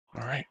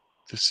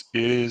This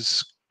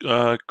is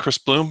Chris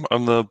Bloom.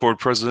 I'm the board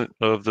president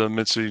of the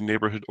Mid-City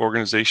Neighborhood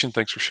Organization.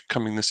 Thanks for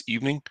coming this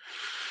evening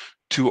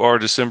to our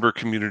December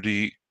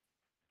community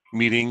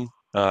meeting.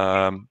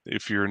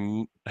 If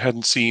you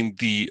hadn't seen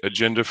the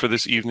agenda for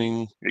this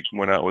evening, it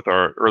went out with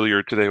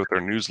earlier today with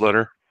our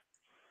newsletter.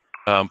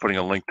 I'm putting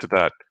a link to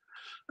that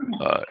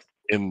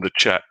in the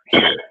chat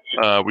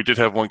here. We did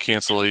have one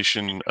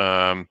cancellation.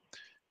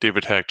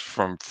 David Hecht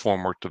from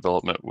Formwork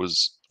Development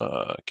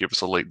gave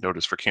us a late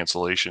notice for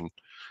cancellation,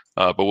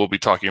 but we'll be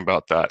talking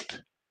about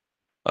that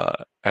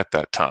at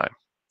that time.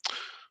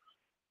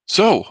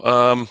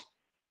 So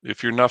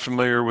if you're not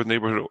familiar with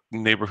Mid-City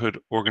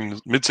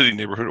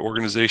Neighborhood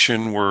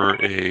Organization, we're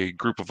a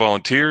group of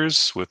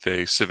volunteers with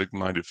a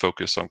civic-minded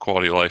focus on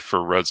quality of life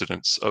for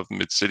residents of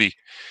Mid-City.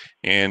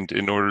 And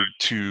in order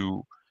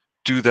to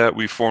do that,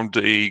 we formed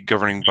a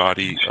governing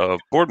body of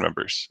board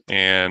members.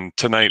 And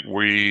tonight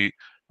we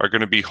are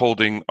going to be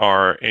holding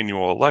our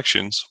annual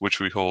elections,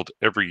 which we hold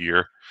every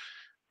year.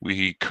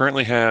 We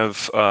currently have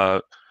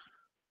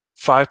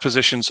 5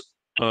 positions.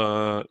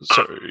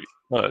 Sorry,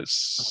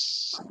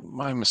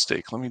 my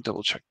mistake. Let me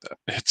double check that.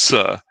 It's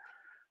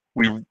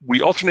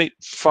we alternate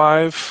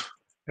 5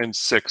 and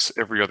 6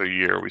 every other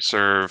year. We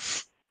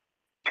serve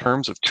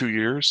terms of 2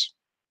 years,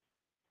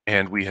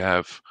 and we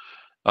have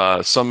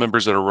some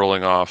members that are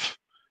rolling off,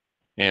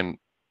 and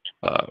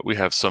we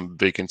have some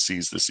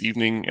vacancies this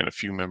evening and a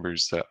few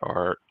members that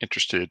are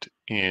interested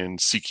in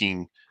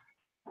seeking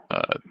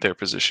their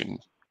position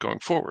going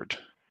forward.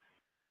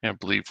 And I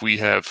believe we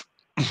have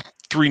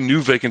 3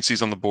 new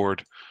vacancies on the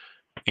board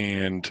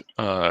and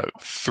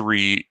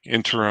 3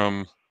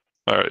 interim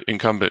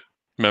incumbent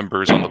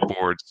members on the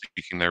board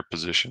seeking their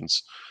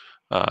positions.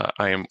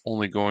 I am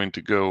only going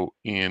to go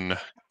in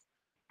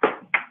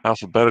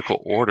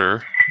alphabetical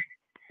order,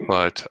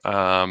 but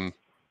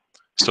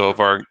so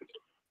of our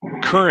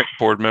current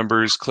board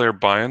members, Claire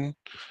Byun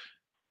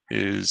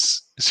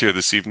is here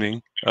this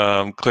evening.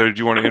 Claire, do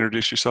you want to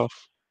introduce yourself?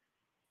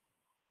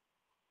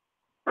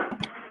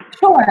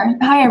 Sure.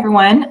 Hi,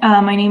 everyone.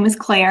 My name is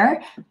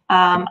Claire.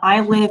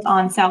 I live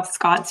on South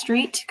Scott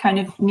Street, kind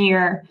of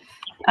near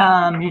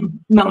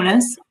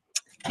Mona's.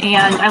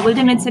 And I lived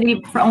in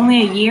Mid-City for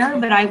only a year,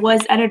 but I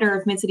was editor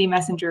of Mid-City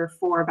Messenger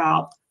for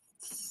about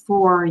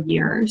 4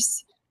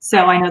 years.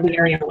 So I know the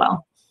area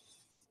well.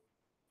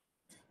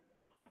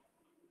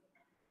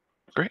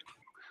 Great.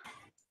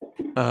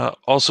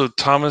 Also,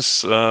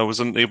 Thomas was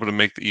unable to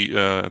make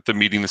the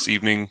meeting this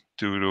evening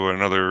due to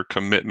another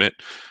commitment.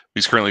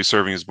 He's currently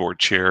serving as board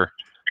chair.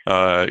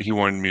 He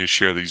wanted me to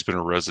share that he's been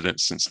a resident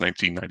since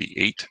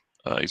 1998.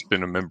 He's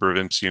been a member of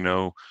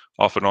MCNO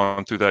off and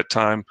on through that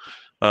time.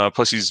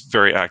 Plus, he's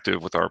very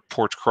active with our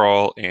porch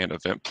crawl and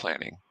event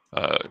planning.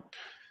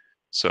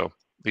 So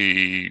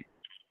he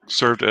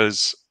served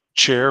as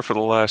chair for the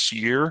last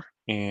year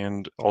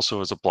and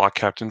also as a block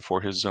captain for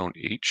his zone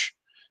H.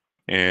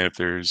 And if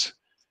there's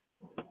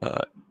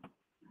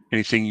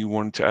anything you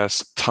wanted to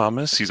ask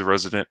Thomas, he's a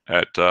resident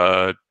at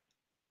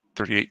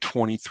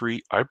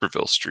 3823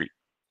 Iberville Street.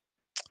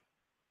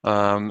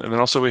 And then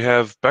also we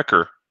have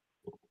Becker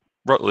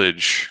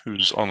Rutledge,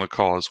 who's on the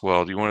call as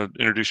well. Do you want to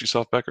introduce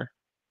yourself, Becker?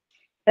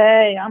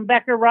 Hey, I'm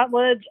Becker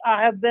Rutledge.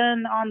 I have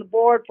been on the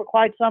board for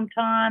quite some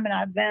time, and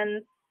I've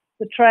been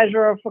the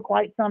treasurer for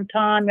quite some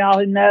time. Y'all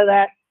who know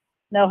that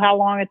know how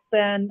long it's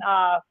been.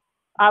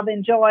 I've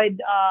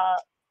enjoyed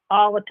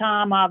all the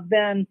time I've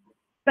been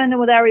spending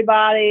with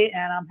everybody,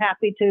 and I'm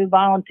happy to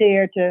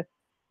volunteer to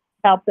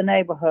help the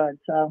neighborhood.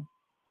 So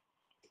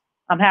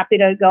I'm happy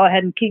to go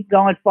ahead and keep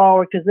going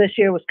forward because this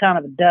year was kind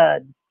of a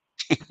dud.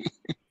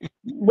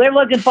 We're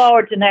looking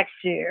forward to next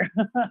year.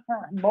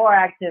 More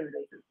activity.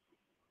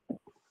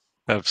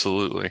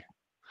 Absolutely.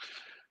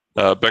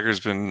 Becker's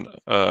been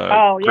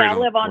oh, yeah, I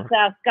live on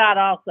South Scott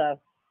also.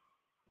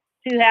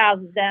 2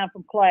 houses down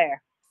from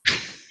Claire.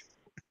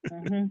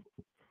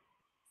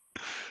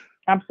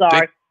 I'm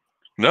sorry.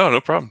 No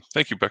problem.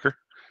 Thank you, Becker.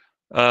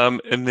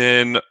 And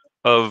then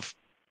of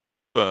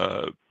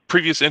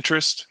previous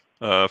interest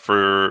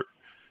for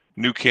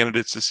new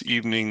candidates this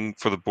evening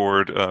for the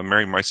board,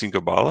 Mary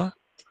Meissing-Gabala.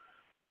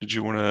 Did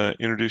you want to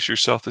introduce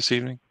yourself this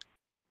evening?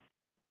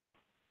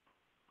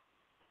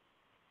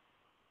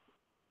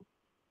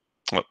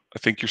 Well, I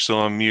think you're still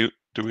on mute.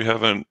 Do we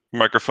have a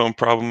microphone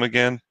problem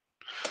again?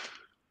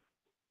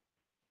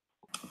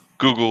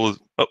 Google is,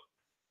 oh.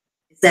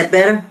 Is that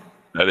better?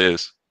 That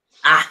is.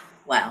 Ah,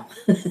 wow.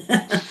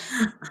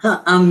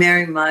 I'm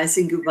Mary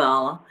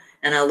Meissing-Gabala,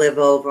 and I live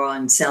over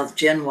on South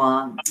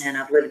Genoa, and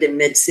I've lived in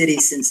Mid-City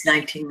since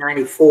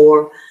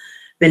 1994.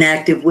 Been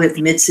active with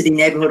Mid-City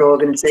Neighborhood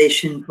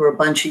Organization for a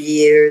bunch of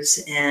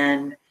years,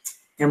 and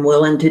am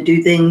willing to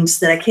do things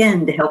that I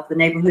can to help the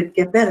neighborhood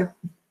get better.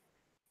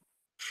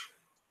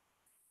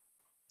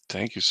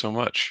 Thank you so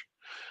much.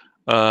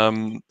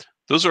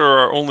 Those are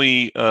our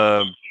only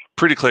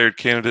pre-declared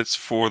candidates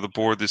for the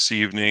board this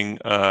evening.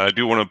 I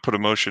do want to put a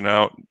motion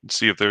out and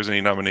see if there's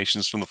any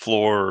nominations from the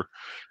floor or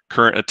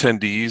current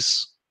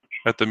attendees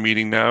at the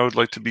meeting now would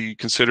like to be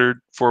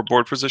considered for a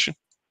board position.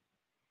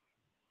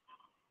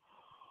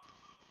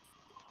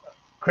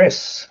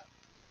 Chris,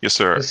 Yes,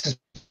 sir. this is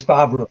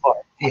Bob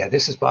Rivard. Yeah,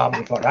 this is Bob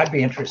Rivard. I'd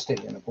be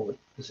interested in a board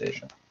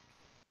position.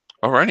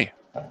 All righty.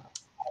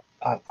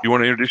 You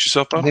want to introduce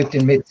yourself, Bob? Lived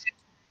in mid.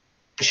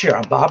 Sure,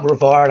 I'm Bob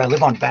Rivard. I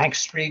live on Bank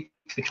Street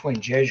between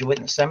Jesuit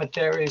and the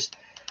cemeteries.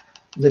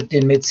 Lived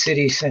in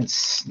Mid-City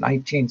since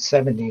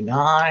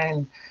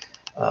 1979.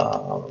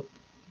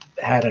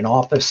 Had an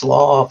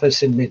law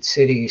office in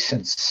Mid-City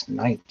since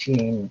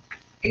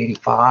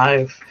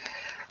 1985.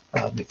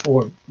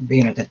 Before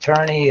being an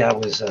attorney, I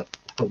was a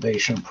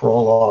probation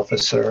parole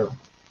officer,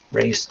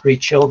 raised 3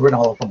 children.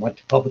 All of them went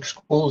to public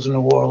schools in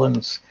New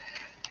Orleans.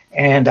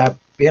 And I've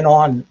been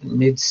on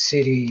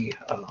Mid-City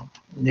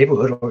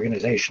neighborhood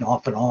organization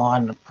off and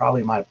on.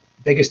 Probably my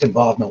biggest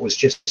involvement was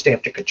just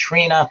after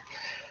Katrina.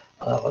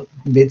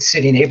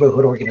 Mid-City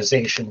Neighborhood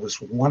Organization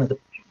was one of the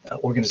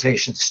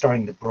organizations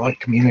starting the Broad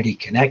Community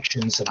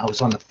Connections, and I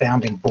was on the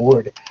founding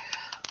board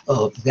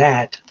of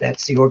that.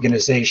 That's the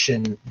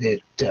organization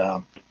that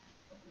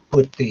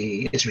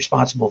is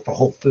responsible for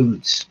Whole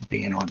Foods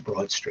being on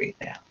Broad Street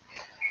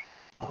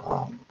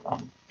now.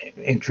 I'm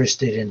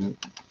interested in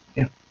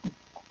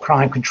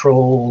crime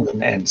control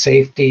and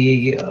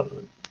safety,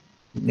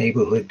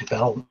 neighborhood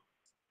development,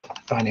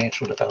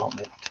 financial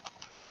development,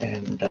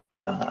 and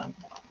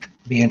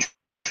be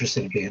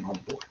interested in being on the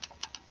board.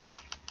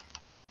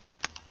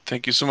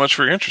 Thank you so much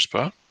for your interest,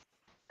 Bob.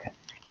 Okay.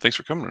 Thanks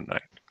for coming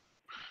tonight.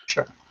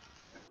 Sure.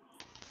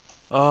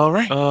 All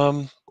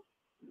right.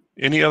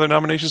 Any other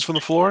nominations from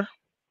the floor?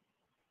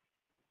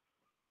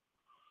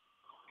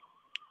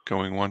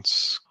 Going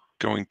once,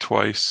 going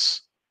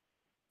twice.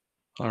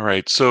 All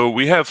right. So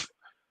we have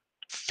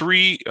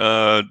 3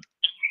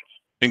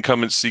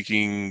 incumbents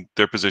seeking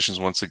their positions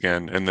once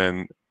again, and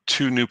then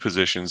 2 new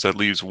positions. That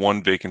leaves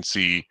 1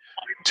 vacancy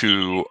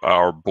to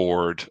our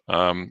board.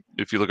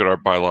 If you look at our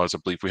bylaws, I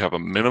believe we have a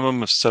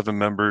minimum of 7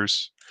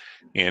 members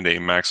and a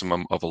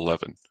maximum of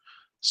 11.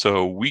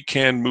 So we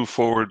can move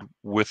forward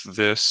with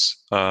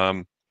this.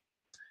 And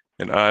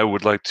I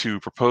would like to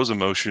propose a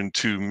motion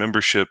to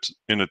membership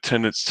in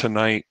attendance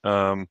tonight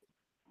to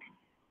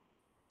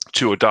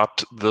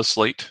adopt the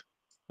slate.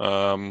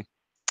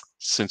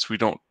 Since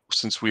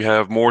we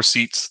have more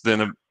seats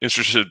than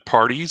interested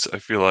parties, I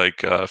feel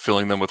like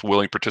filling them with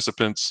willing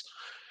participants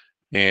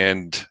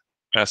and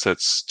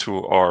assets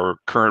to our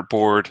current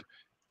board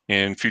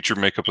and future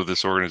makeup of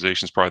this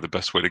organization is probably the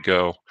best way to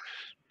go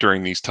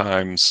during these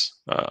times.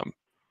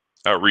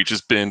 Outreach has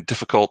been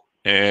difficult,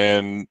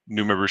 and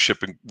new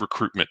membership and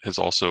recruitment has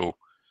also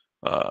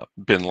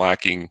been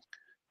lacking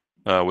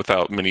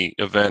without many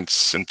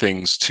events and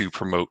things to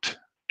promote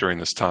during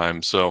this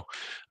time. So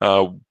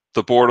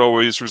the board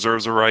always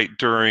reserves a right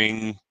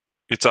during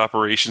its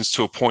operations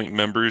to appoint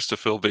members to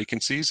fill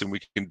vacancies, and we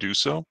can do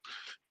so.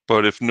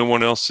 But if no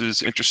one else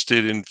is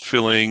interested in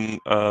filling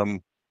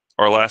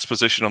our last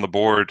position on the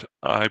board,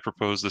 I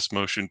propose this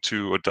motion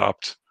to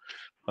adopt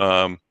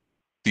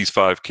these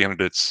 5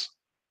 candidates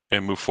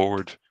and move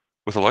forward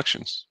with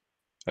elections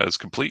as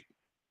complete.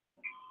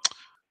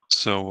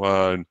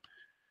 So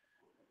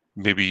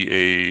maybe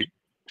a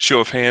show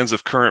of hands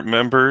of current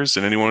members,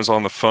 and anyone who's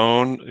on the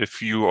phone,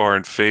 if you are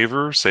in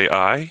favor, say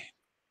aye.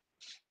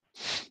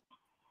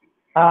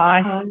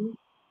 Aye.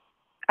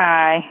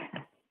 Aye.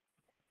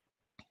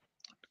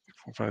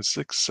 4, 5,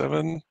 6,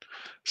 7.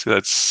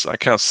 So I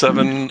count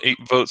 7, 8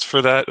 votes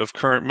for that of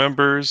current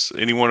members.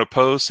 Anyone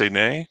opposed, say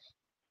nay.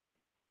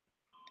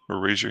 Or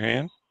raise your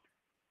hand.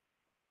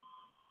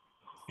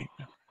 8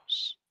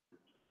 members.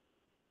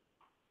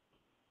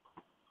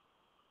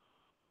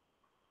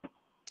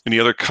 Any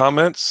other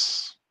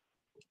comments?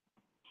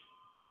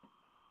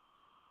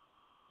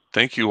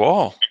 Thank you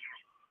all.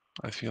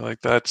 I feel like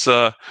that's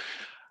I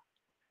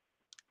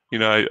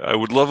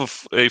would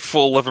love a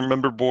full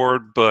 11-member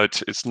board,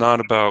 but it's not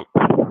about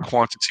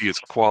quantity, it's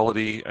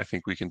quality. I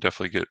think we can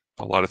definitely get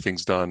a lot of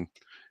things done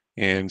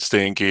and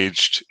stay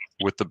engaged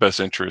with the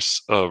best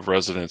interests of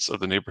residents of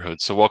the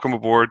neighborhood. So welcome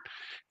aboard,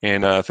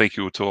 and thank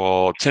you to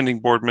all attending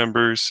board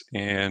members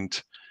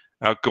and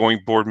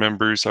outgoing board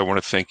members. I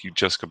want to thank you,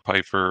 Jessica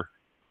Pfeiffer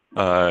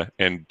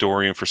and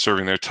Dorian, for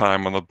serving their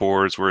time on the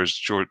boards, whereas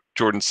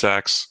Jordan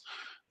Sachs,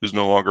 who's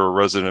no longer a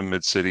resident of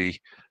Mid-City,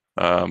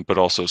 but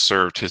also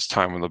served his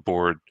time on the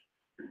board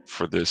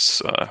for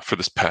this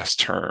past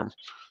term.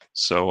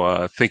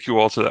 So thank you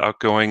all to the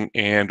outgoing,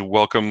 and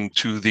welcome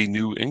to the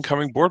new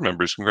incoming board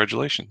members.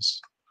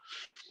 Congratulations.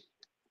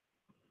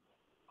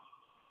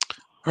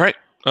 All right.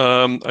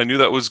 I knew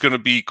that was going to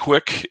be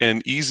quick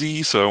and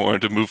easy, so I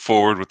wanted to move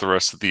forward with the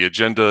rest of the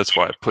agenda. That's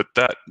why I put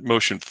that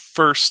motion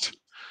first.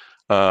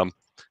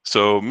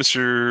 So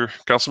Mr.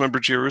 Councilmember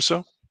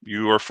Giarrusso,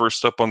 you are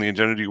first up on the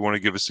agenda. Do you want to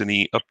give us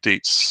any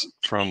updates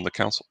from the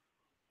council?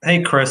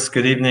 Hey, Chris.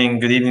 Good evening.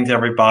 Good evening to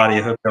everybody.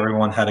 I hope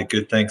everyone had a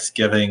good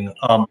Thanksgiving.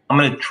 I'm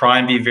going to try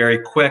and be very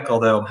quick,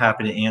 although I'm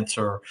happy to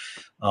answer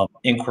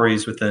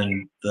inquiries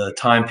within the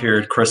time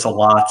period Chris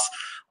allots.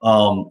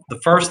 The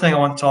first thing I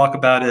want to talk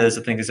about is,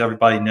 I think as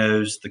everybody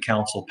knows, the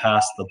council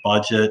passed the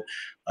budget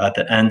at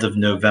the end of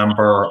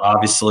November.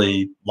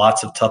 Obviously,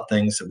 lots of tough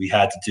things that we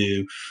had to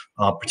do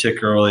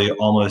particularly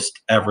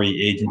almost every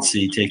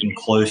agency taking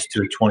close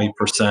to a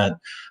 20%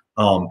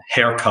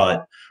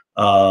 haircut.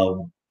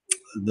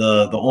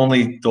 The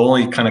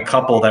only kind of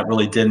couple that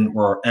really didn't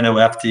were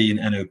NOFD and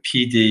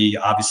NOPD,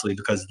 obviously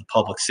because of the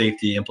public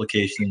safety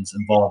implications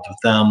involved with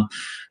them.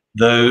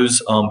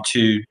 Those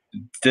two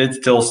did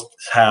still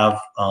have,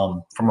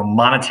 from a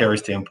monetary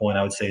standpoint,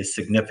 I would say a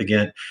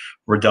significant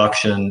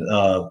reduction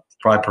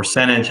by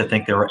percentage. I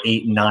think there were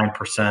 8 and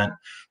 9%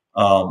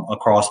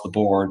 across the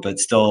board, but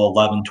still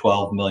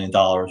 $11–12 million,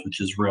 which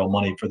is real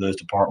money for those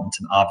departments,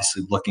 and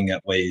obviously looking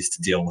at ways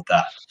to deal with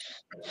that.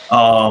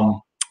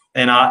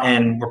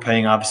 And we're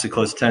paying obviously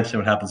close attention to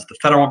what happens to the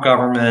federal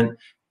government.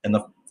 And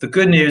the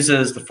good news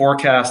is the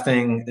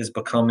forecasting is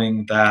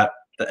becoming that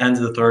the end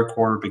of the third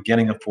quarter,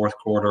 beginning of fourth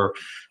quarter,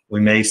 we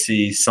may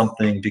see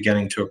something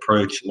beginning to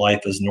approach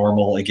life as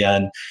normal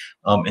again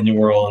in New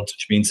Orleans,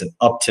 which means an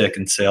uptick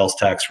in sales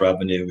tax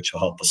revenue, which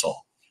will help us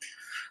all.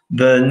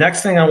 The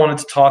next thing I wanted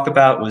to talk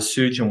about was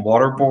Sewage and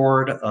Water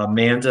Board.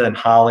 Amanda and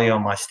Holly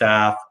on my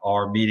staff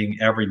are meeting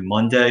every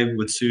Monday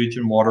with Sewage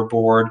and Water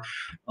Board.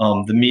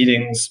 The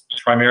meetings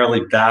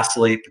primarily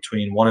vacillate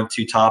between 1 of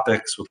 2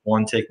 topics, with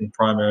one taking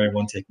primary,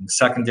 one taking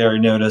secondary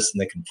notice, and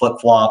they can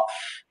flip-flop,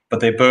 but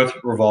they both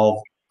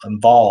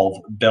involve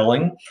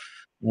billing.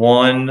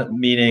 One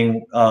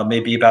meeting may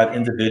be about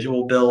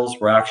individual bills.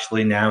 We're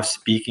actually now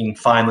speaking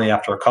finally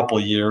after a couple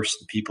of years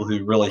to people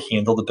who really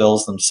handle the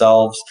bills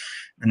themselves.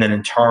 And then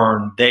in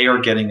turn, they are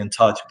getting in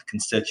touch with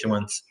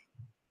constituents.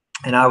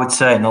 And I would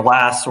say in the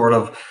last sort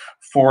of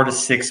 4 to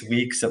 6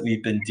 weeks that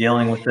we've been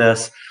dealing with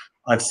this,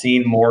 I've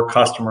seen more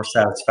customer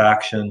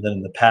satisfaction than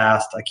in the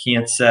past. I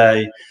can't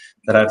say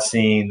that I've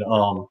seen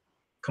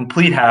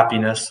complete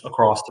happiness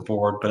across the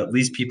board, but at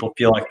least people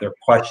feel like their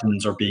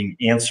questions are being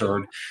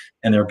answered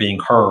and they're being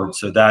heard.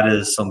 So that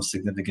is some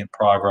significant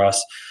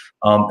progress.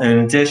 And in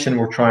addition,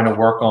 we're trying to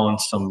work on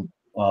some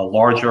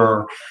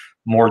larger,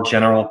 more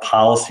general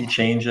policy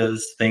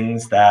changes,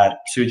 things that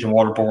Sewage and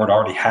Water Board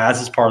already has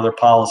as part of their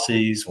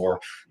policies or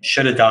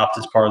should adopt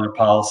as part of their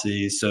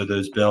policies, so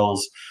those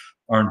bills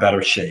are in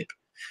better shape.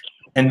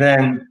 And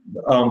then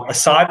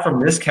aside from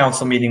this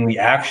council meeting, we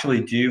actually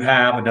do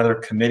have another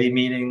committee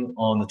meeting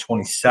on the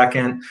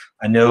 22nd.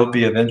 I know it'll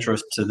be of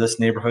interest to this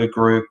neighborhood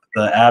group.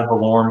 The ad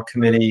valorem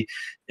committee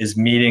is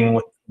meeting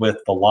with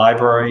the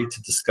library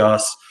to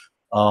discuss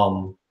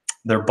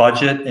their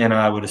budget, and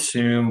I would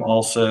assume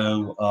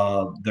also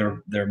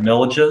their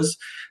millages.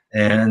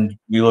 And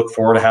we look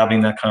forward to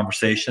having that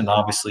conversation.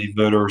 Obviously,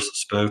 voters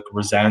spoke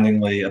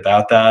resoundingly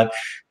about that.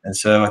 And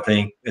so I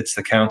think it's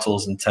the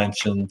council's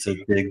intention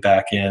to dig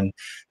back in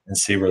and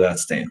see where that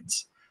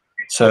stands.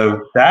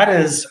 So that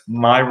is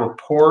my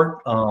report.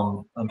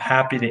 I'm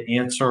happy to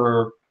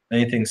answer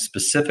anything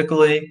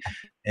specifically.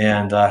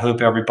 And I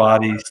hope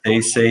everybody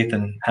stays safe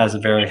and has a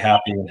very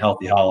happy and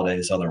healthy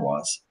holidays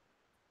otherwise.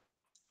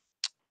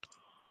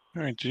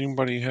 All right, did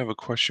anybody have a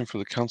question for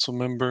the council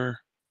member?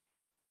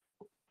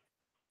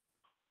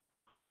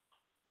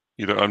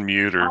 Either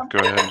unmute or go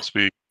ahead and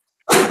speak.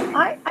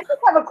 I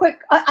just have a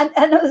quick,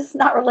 I know this is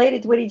not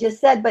related to what he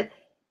just said, but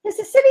has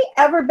the city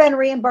ever been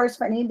reimbursed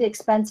for any of the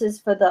expenses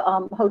for the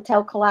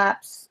hotel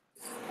collapse?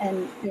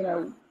 And, you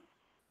know,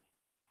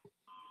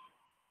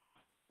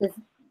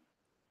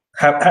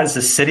 Has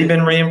the city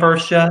been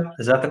reimbursed yet?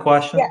 Is that the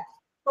question? Yeah,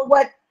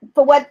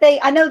 for what they,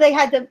 I know they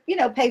had to, you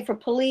know, pay for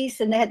police,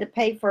 and they had to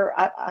pay for,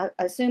 I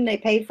assume they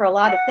paid for a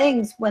lot of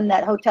things when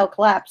that hotel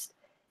collapsed.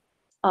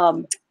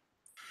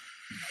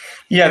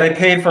 Yeah, they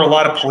paid for a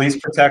lot of police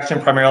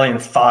protection, primarily in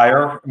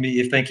fire. I mean,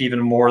 you think even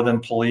more than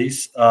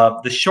police.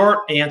 The short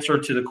answer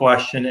to the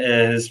question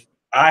is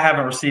I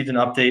haven't received an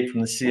update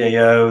from the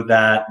CAO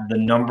that the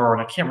number,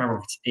 and I can't remember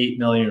if it's 8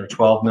 million or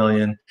 12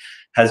 million,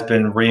 has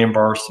been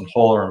reimbursed in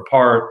whole or in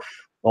part.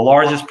 The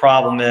largest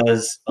problem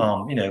is,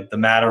 you know, the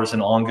matter is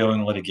an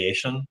ongoing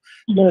litigation.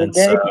 And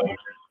so,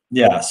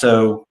 yeah,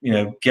 so, you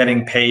know,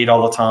 getting paid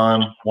all the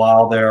time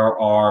while there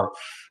are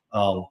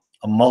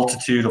a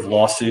multitude of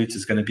lawsuits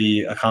is going to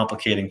be a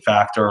complicating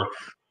factor.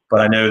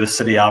 But I know the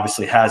city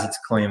obviously has its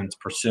claim and it's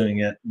pursuing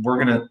it.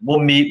 We'll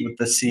meet with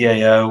the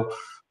CAO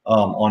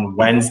on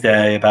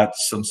Wednesday about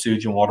some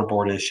Sewage and Water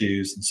Board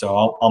issues, and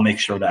so I'll make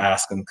sure to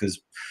ask them, because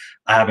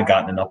I haven't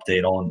gotten an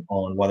update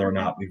on whether or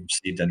not we've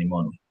received any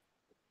money.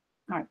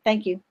 All right,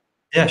 thank you.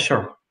 Yeah,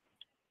 sure.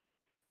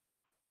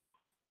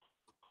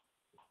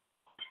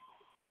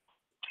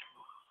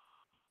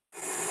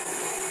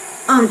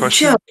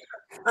 Joe,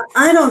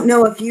 I don't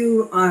know if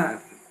you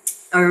are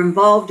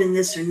involved in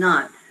this or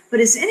not, but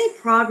has any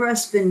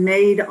progress been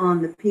made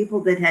on the people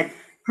that had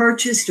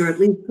purchased or at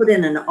least put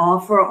in an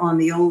offer on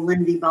the old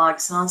Lindy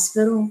Boggs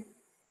Hospital?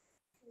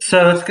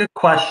 So it's a good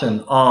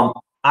question.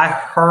 I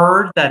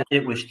heard that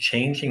it was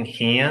changing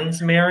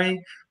hands,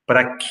 Mary, but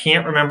I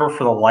can't remember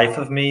for the life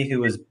of me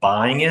who was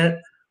buying it.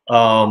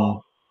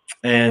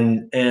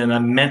 And I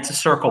meant to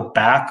circle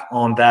back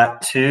on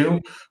that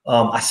too.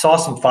 I saw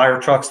some fire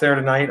trucks there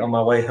tonight on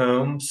my way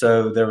home,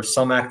 so there was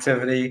some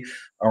activity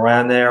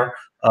around there.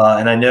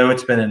 And I know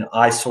it's been an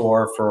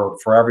eyesore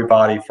for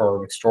everybody for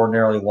an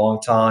extraordinarily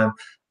long time.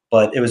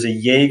 but it was a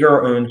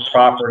Jaeger-owned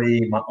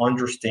property. My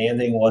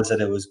understanding was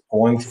that it was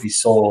going to be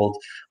sold.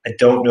 I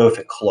don't know if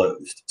it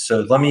closed.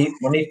 So let me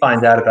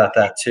find out about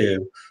that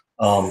too,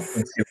 and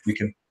see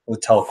if we'll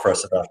tell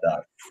Chris about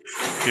that.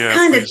 Yeah,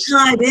 kind of please.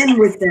 tied in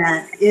with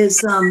that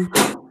is,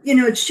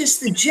 it's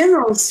just the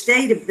general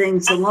state of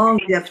things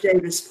along Jeff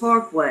Davis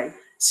Parkway,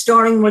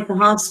 starting with the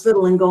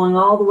hospital and going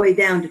all the way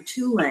down to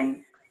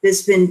Tulane.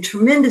 There's been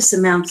tremendous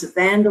amounts of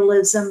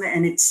vandalism,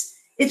 and it's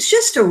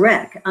just a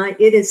wreck.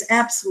 It is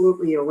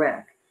absolutely a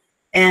wreck.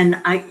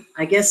 And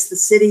I guess the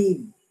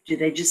city, do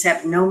they just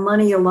have no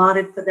money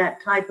allotted for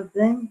that type of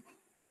thing?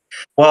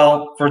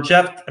 Well, for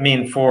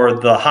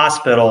the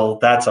hospital,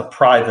 that's a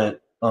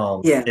private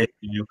Yeah.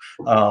 issue.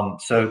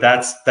 So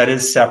that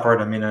is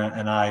separate.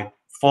 And I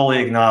fully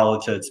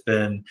acknowledge that it's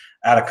been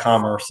out of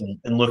commerce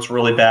and looks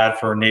really bad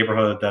for a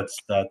neighborhood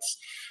that's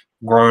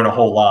grown a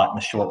whole lot in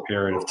a short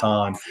period of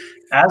time.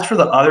 As for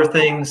the other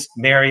things,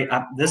 Mary,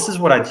 this is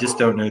what I just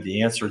don't know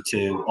the answer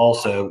to.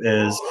 Also,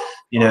 is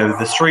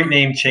the street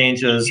name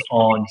changes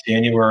on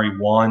January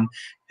 1.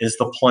 Is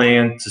the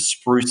plan to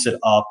spruce it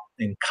up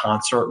in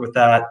concert with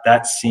that?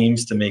 That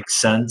seems to make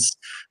sense,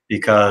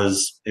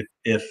 because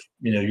if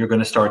you're going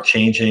to start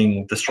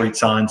changing the street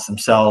signs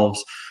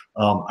themselves,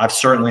 I've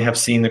certainly have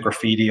seen the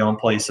graffiti on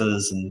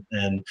places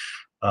and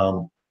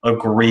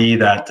agree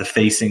that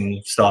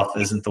defacing stuff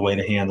isn't the way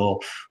to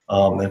handle.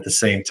 At the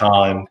same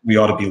time, we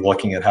ought to be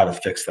looking at how to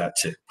fix that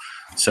too.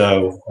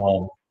 So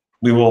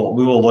we will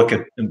look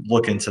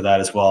into that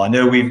as well. I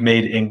know we've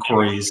made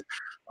inquiries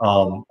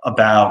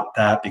about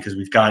that, because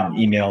we've gotten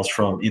emails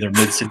from either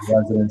mid-city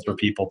residents or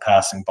people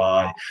passing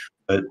by,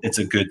 but it's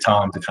a good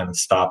time to kind of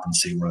stop and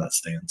see where that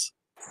stands.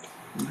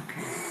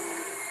 Okay.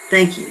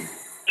 Thank you.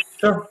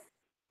 Sure.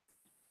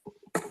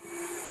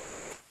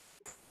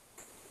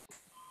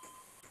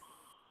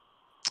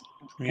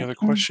 Any other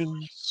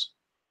questions?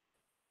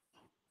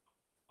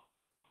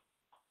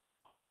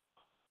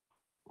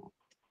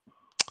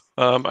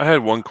 I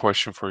had one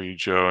question for you,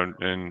 Joe,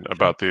 and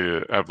about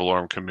the ad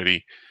valorem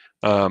committee.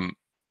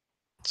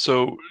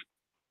 So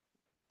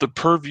the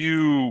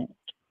purview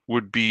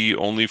would be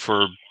only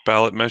for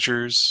ballot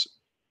measures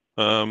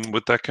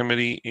with that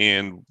committee,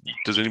 and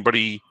does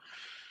anybody,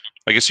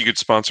 I guess you could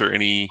sponsor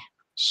any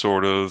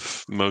sort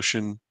of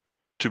motion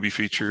to be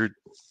featured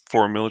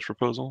for a millage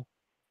proposal?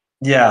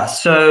 Yeah,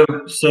 so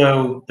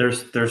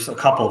there's a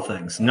couple of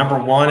things. Number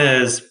one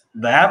is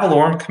the ad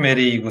valorem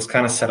committee was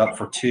kind of set up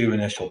for two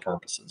initial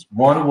purposes.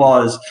 One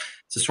was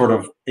to sort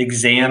of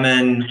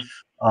examine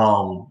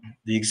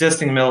the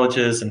existing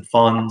millages and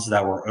funds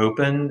that were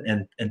open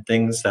and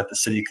things that the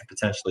city could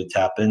potentially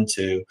tap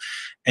into,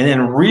 and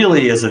then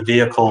really as a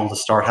vehicle to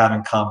start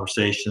having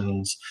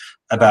conversations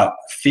about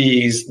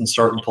fees in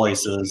certain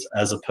places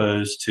as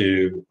opposed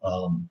to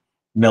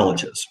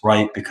millages,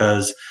 right?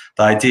 Because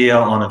the idea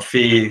on a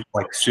fee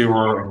like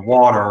sewer and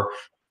water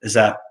is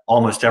that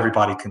almost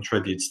everybody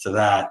contributes to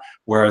that,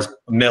 whereas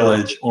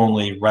millage,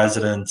 only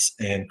residents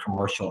and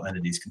commercial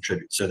entities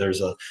contribute. So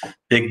there's a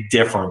big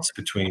difference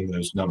between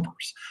those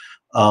numbers.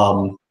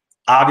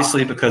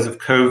 Obviously, because of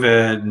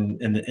COVID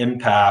and the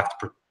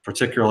impact,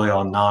 particularly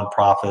on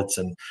nonprofits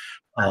and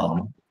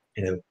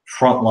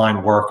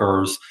frontline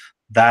workers,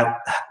 that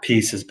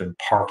piece has been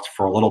parked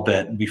for a little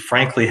bit. We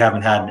frankly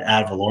haven't had an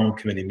ad valorem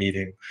committee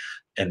meeting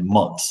in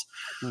months.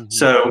 Mm-hmm.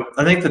 So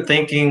I think the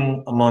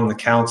thinking among the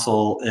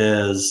council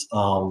is,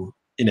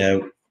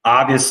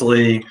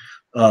 obviously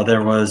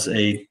there was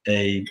a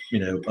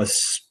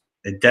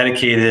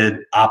dedicated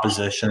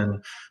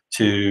opposition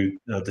to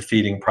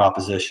defeating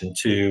Proposition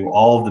 2.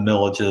 All of the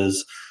millages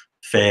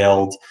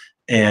failed.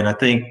 And I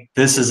think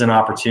this is an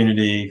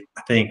opportunity,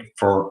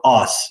 for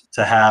us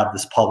to have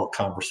this public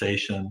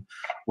conversation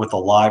with the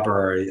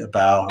library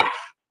about,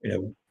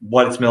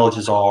 what its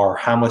millages are,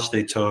 how much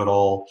they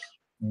total,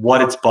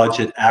 what its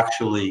budget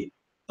actually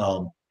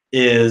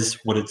is,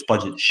 what its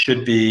budget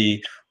should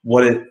be,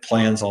 what it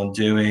plans on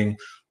doing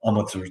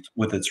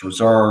with its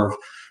reserve.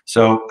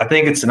 So I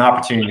think it's an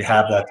opportunity to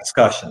have that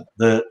discussion.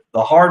 The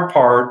hard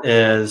part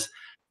is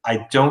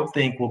I don't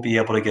think we'll be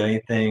able to get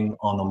anything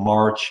on the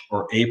March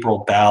or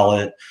April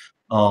ballot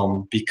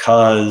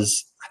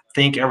because I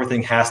think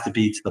everything has to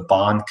be to the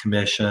bond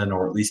commission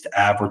or at least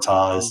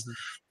advertised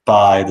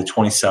by the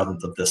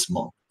 27th of this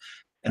month.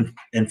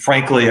 And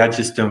frankly, I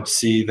just don't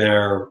see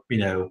there,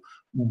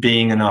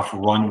 being enough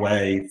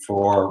runway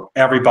for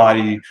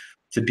everybody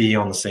to be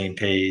on the same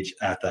page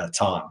at that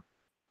time.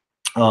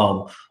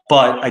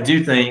 But I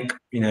do think,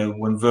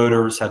 when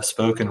voters have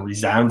spoken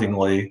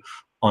resoundingly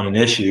on an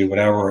issue,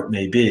 whatever it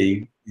may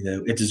be,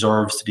 it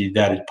deserves to be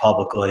vetted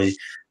publicly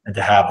and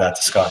to have that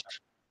discussion.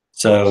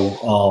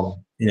 So,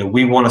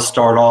 we want to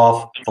start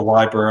off the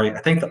library.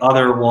 I think the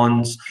other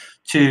ones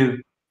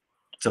to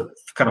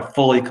kind of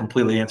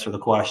completely answer the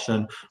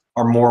question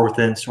are more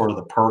within sort of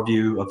the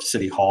purview of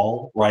City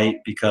Hall, right?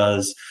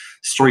 Because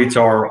streets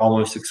are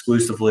almost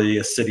exclusively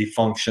a city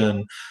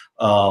function.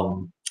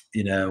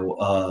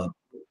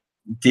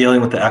 Dealing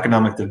with the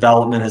economic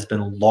development has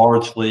been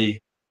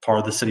largely part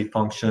of the city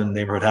function.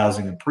 Neighborhood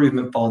Housing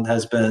Improvement Fund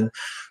has been.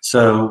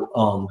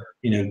 So,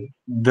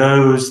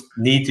 those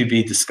need to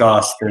be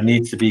discussed. There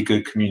needs to be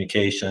good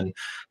communication.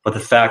 But the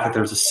fact that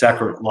there's a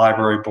separate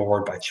library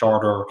board by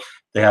charter,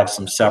 they have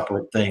some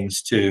separate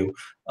things too,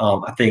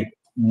 I think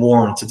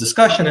warrants a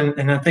discussion.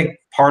 And I think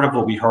part of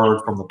what we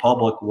heard from the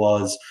public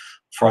was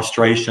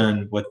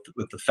frustration with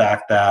the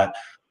fact that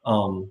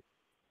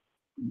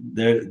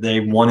they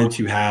wanted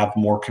to have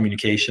more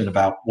communication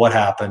about what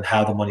happened,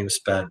 how the money was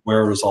spent,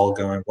 where it was all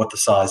going, what the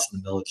size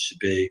of the millage should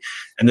be.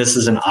 And this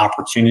is an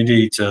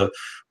opportunity to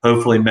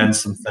hopefully mend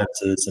some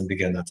fences and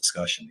begin that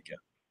discussion again.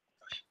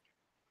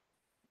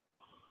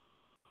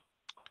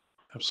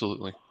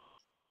 Absolutely.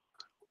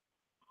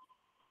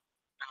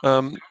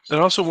 And I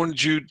also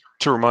wanted you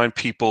to remind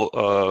people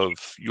of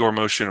your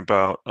motion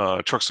about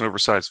trucks and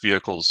oversized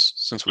vehicles,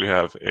 since we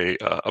have a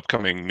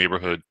upcoming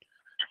neighborhood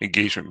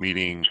engagement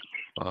meeting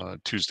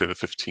Tuesday the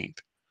 15th.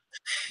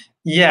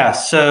 Yeah,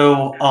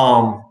 so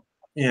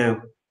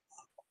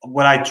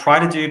what I try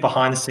to do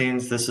behind the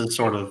scenes, this is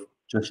sort of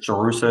just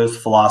Giarrusso's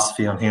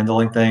philosophy on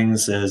handling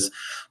things, is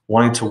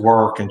wanting to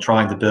work and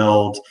trying to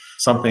build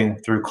something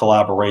through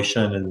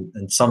collaboration,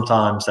 and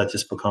sometimes that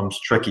just becomes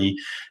tricky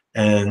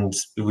and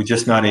we're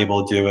just not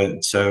able to do it.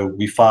 And so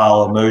we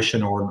file a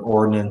motion or an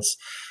ordinance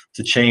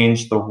to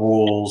change the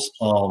rules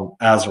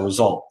as a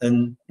result.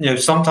 And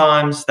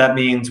sometimes that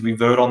means we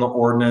vote on the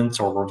ordinance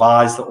or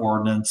revise the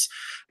ordinance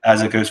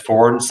as it goes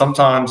forward. And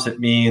sometimes it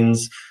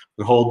means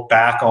we hold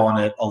back on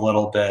it a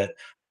little bit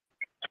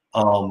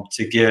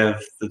to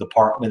give the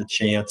department a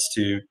chance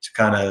to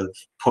kind of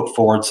put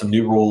forward some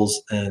new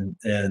rules and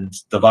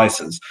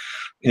devices.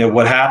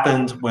 What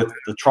happened with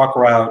the truck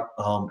route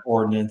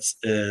ordinance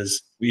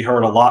is we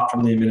heard a lot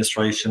from the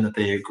administration that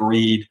they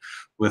agreed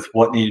with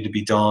what needed to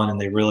be done, and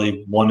they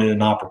really wanted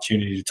an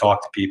opportunity to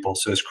talk to people.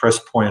 So as Chris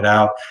pointed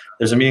out,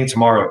 there's a meeting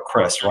tomorrow at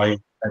Chris, right,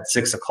 at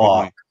 6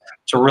 o'clock,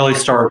 to really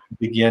start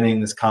beginning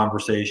this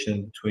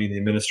conversation between the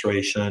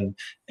administration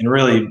and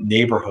really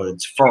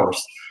neighborhoods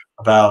first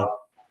about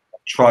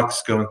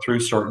trucks going through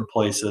certain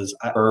places.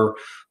 Or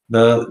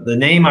the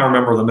name I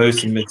remember the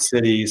most in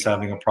Mid-City is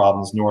having a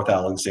problem is North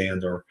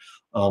Alexander.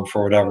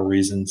 For whatever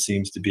reason,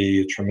 seems to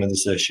be a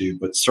tremendous issue.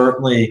 But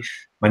certainly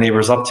my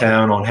neighbors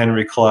uptown on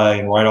Henry Clay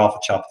and right off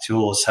of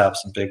Chapatoulas have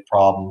some big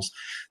problems.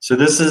 So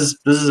this is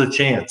a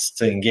chance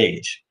to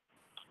engage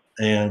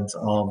and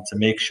to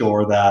make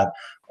sure that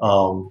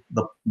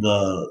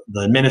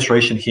the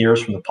administration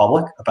hears from the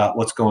public about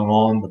what's going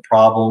on, the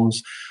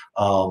problems,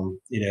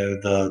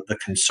 the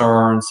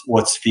concerns,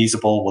 what's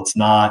feasible, what's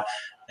not,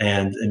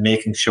 and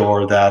making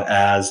sure that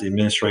as the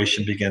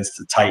administration begins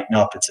to tighten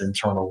up its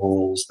internal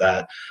rules,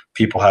 that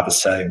people have a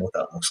say in what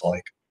that looks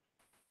like.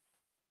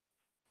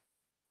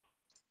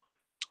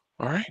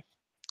 All right.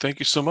 Thank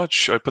you so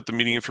much. I put the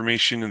meeting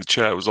information in the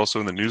chat. It was also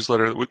in the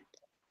newsletter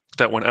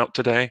that went out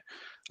today.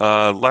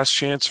 Last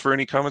chance for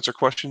any comments or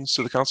questions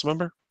to the council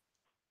member.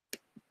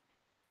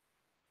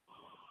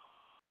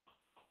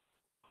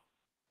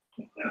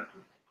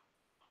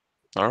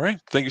 All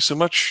right. Thank you so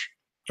much.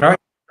 All right.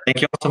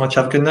 Thank you all so much.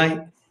 Have a good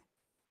night.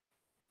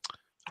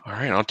 All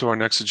right. On to our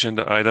next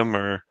agenda item,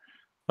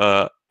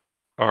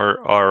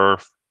 our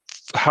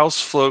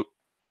house float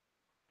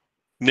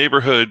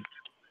neighborhood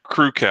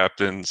crew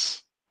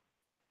captains,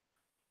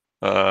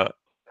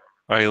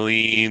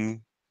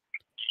 Eileen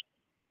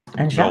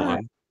and John.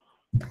 Nolan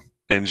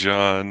and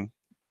John.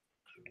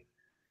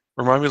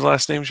 Remind me the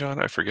last name,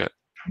 John? I forget.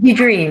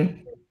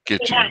 Gidream.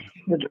 Gidream.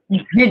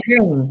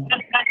 Gidream.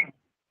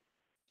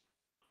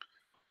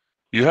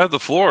 You have the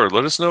floor.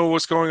 Let us know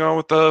what's going on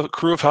with the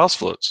crew of house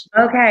floats.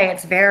 Okay,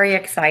 it's very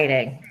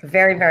exciting.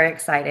 Very, very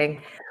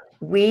exciting.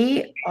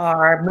 We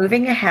are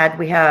moving ahead.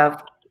 We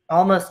have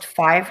almost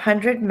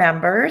 500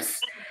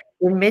 members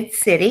in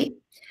Mid-City.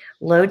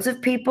 Loads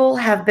of people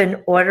have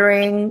been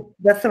ordering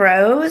the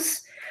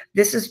throws.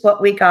 This is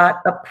what we got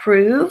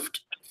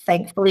approved,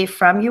 thankfully,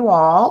 from you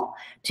all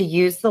to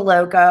use the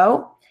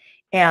logo.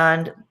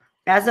 And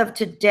as of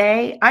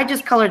today, I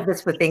just colored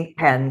this with ink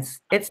pens.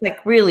 It's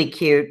like really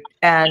cute.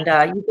 And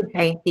you can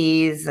paint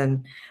these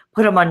and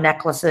put them on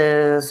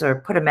necklaces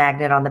or put a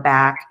magnet on the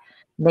back,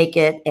 make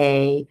it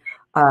a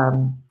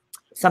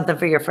something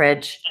for your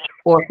fridge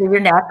or for your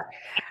neck.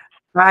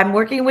 I'm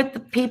working with the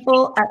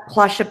people at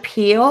Plush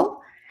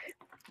Appeal.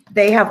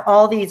 They have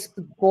all these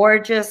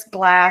gorgeous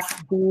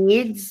glass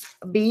beads,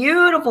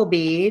 beautiful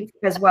beads,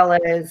 as well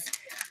as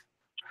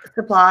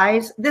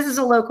supplies. This is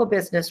a local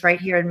business right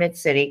here in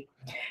Mid-City.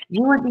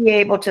 You would be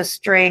able to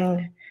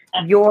string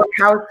your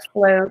house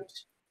float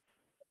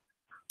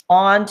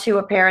onto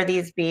a pair of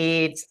these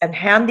beads and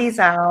hand these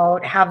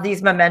out, have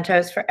these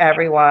mementos for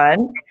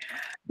everyone.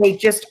 They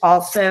just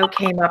also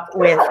came up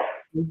with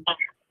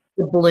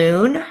the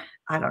balloon.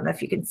 I don't know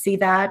if you can see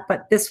that,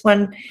 but this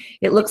one,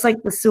 it looks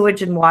like the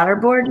sewage and water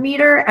board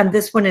meter. And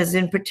this one is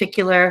in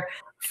particular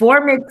for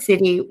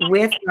Mid-City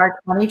with our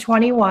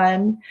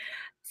 2021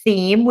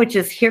 theme, which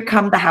is Here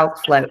Come the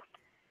House Float.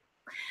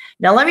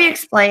 Now, let me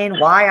explain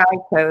why I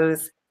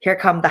chose Here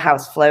Come the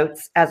House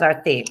Floats as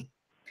our theme.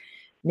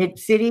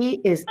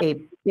 Mid-City is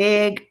a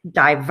big,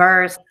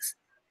 diverse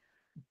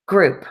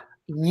group,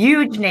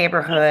 huge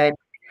neighborhood,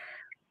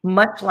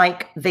 much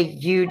like the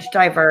huge,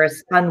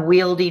 diverse,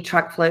 unwieldy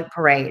truck float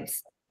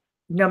parades.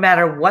 No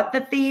matter what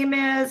the theme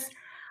is,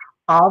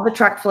 all the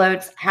truck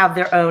floats have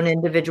their own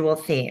individual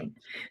theme.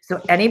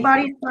 So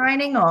anybody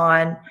signing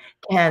on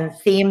can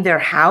theme their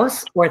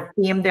house or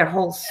theme their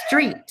whole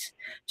street.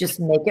 Just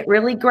make it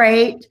really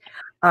great.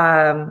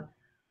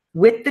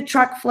 With the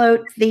truck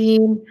float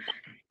theme,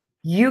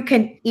 you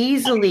can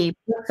easily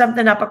put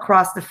something up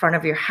across the front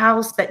of your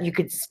house that you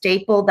could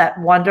staple that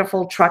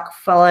wonderful truck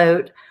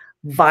float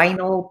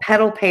vinyl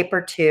pedal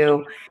paper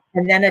to,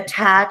 and then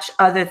attach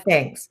other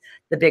things,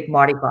 the big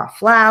Mardi Gras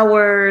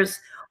flowers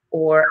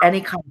or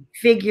any kind of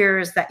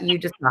figures that you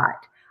decide.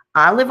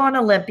 I live on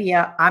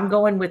Olympia. I'm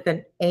going with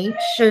an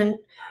ancient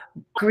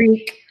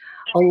Greek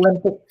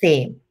Olympic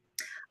theme.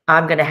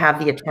 I'm going to have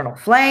the eternal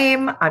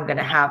flame. I'm going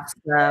to have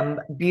some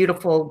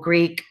beautiful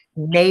Greek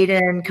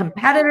maiden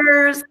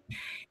competitors.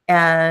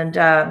 And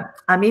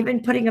I'm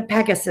even putting a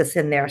Pegasus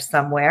in there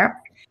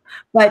somewhere.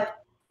 But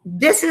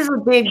this is a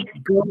big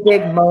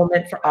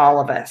moment for all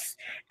of us.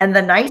 And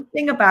the nice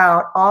thing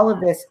about all of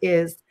this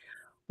is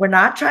we're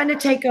not trying to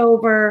take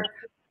over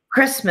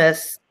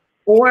Christmas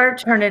or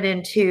turn it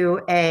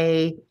into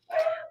a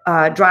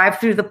drive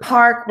through the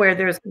park where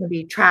there's going to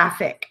be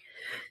traffic.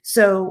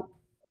 So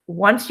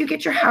once you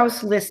get your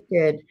house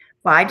listed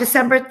by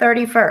December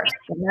 31st,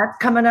 and that's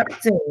coming up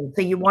soon.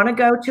 So you want to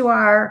go to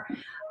our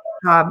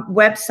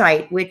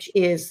website, which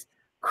is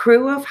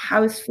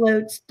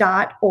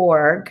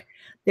crewofhousefloats.org.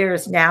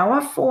 There's now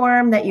a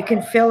form that you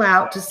can fill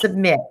out to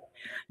submit.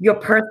 Your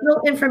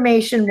personal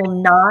information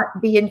will not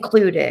be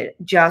included,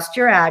 just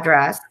your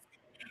address.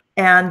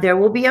 And there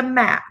will be a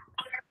map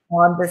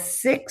on the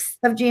 6th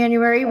of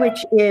January,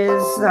 which is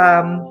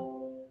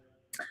 12th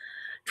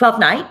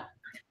night.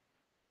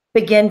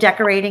 Begin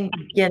decorating,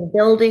 begin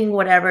building,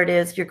 whatever it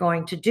is you're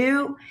going to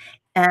do,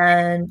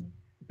 and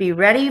be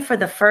ready for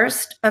the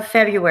 1st of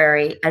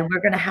February. And we're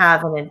going to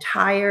have an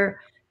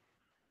entire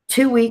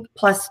 2-week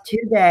plus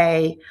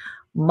 2-day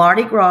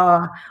Mardi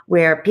Gras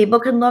where people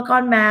can look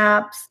on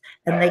maps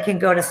and they can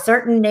go to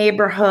certain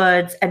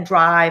neighborhoods and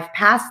drive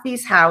past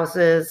these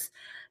houses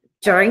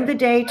during the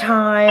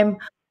daytime.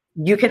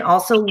 You can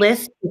also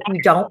list if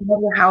you don't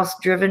want your house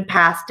driven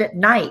past at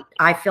night.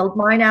 I filled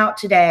mine out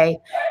today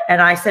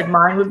and I said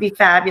mine would be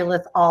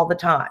fabulous all the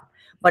time.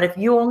 But if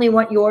you only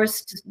want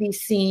yours to be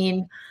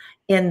seen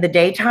in the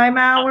daytime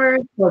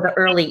hours or the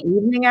early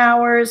evening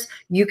hours,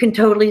 you can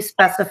totally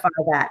specify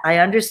that. I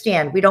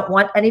understand. We don't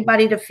want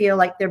anybody to feel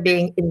like they're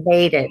being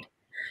invaded.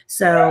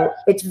 So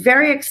it's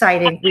very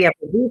exciting. We have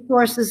a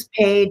resources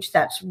page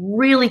that's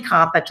really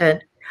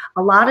competent.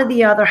 A lot of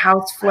the other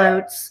house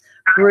floats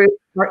groups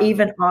are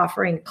even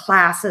offering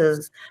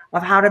classes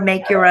of how to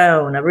make your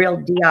own, a real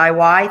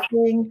DIY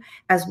thing,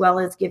 as well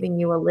as giving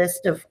you a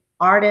list of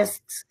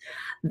artists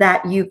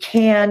that you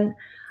can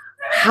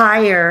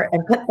hire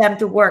and put them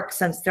to work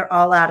since they're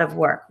all out of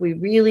work. We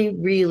really,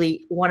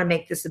 really want to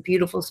make this a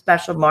beautiful,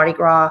 special Mardi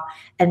Gras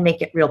and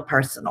make it real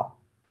personal.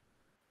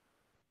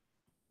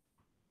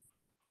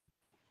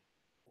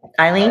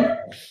 Eileen,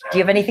 do you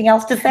have anything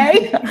else to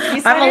say?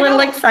 I'm a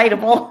little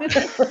excitable.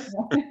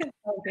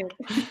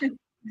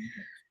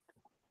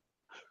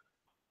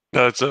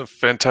 That's a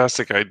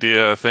fantastic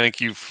idea. Thank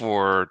you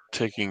for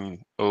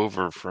taking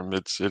over from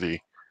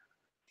Mid-City.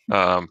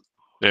 And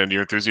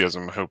your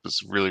enthusiasm, I hope,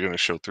 is really going to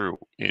show through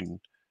in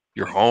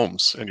your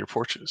homes and your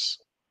porches.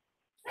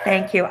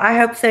 Thank you. I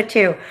hope so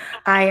too.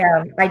 I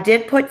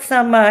did put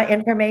some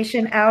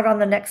information out on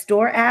the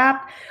Nextdoor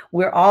app.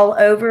 We're all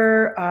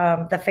over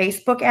the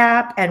Facebook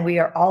app, and we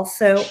are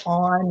also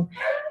on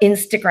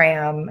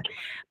Instagram.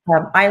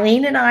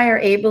 Eileen and I are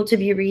able to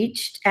be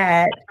reached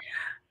at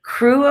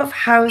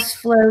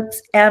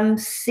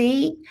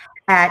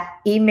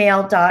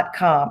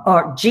crewofhousefloatsmc@email.com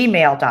or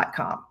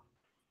gmail.com.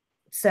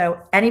 So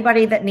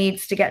anybody that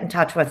needs to get in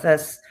touch with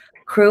us,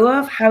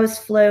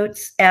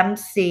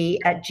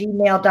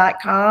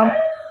 crewofhousefloatsmc@gmail.com,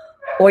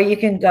 or you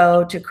can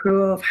go to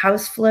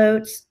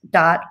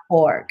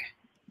crewofhousefloats.org.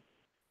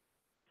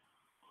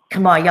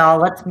 Come on, y'all,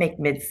 let's make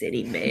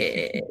Mid-City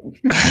big.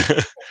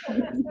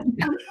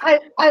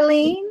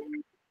 Eileen?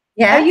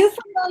 Yes? Are you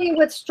familiar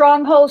with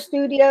Stronghold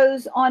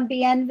Studios on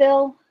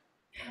Bienville?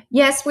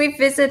 Yes, we've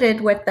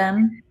visited with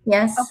them.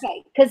 Yes.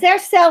 Okay, because they're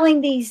selling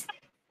these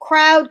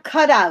crowd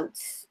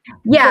cutouts.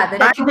 Yeah, the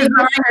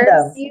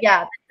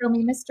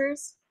filmy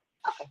misters.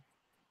 Okay.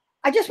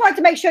 I just wanted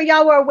to make sure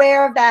y'all were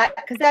aware of that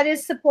because that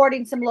is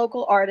supporting some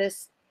local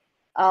artists.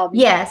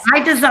 Yes,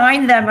 I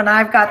designed them, and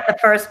I've got the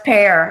first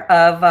pair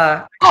of.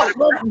 So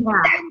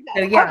yeah,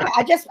 okay.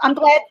 I'm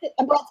glad.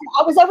 I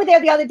was over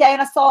there the other day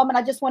and I saw them, and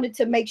I just wanted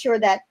to make sure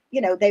that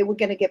they were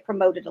going to get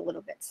promoted a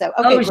little bit. So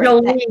okay,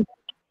 Jolie,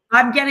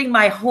 I'm getting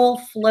my whole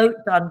float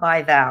done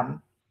by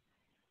them.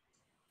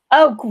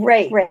 Oh,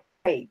 great,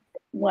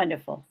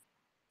 wonderful.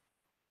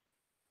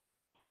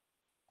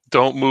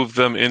 Don't move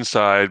them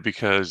inside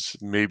because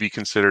it may be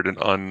considered an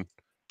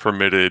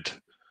unpermitted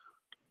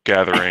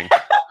gathering.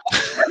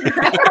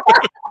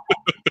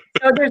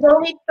 So there's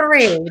only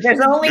three. There's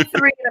only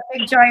three in a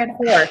big giant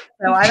horse.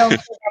 So I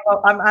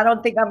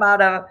don't think I'm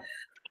out of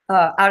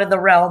the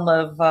realm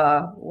of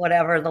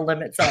whatever the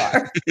limits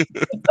are.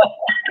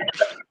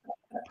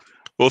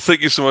 Well,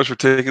 thank you so much for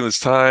taking this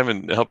time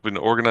and helping to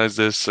organize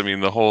this. I mean,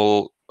 the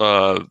whole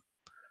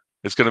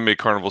it's going to make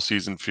carnival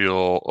season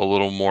feel a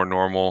little more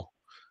normal,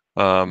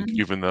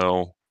 even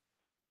though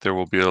there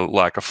will be a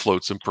lack of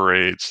floats and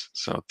parades.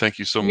 So thank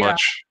you so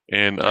much,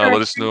 and Sure,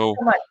 let us thank you know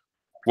so much.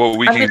 what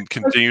we I'm can gonna-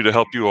 continue to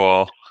help you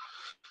all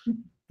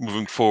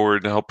moving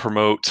forward and help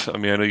promote. I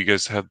mean, I know you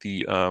guys have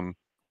the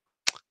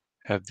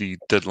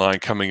deadline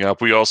coming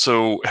up. We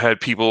also had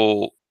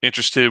people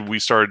interested. We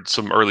started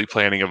some early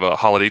planning of a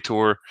holiday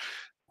tour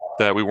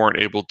that we weren't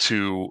able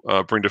to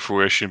bring to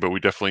fruition, but we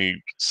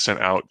definitely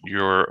sent out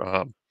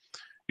your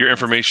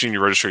information,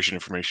 your registration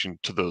information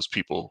to those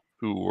people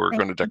who were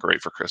going to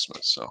decorate for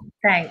Christmas. So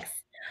Thanks.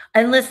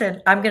 And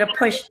listen, I'm going to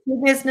push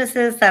two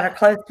businesses that are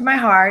close to my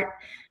heart.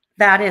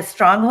 That is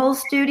Stronghold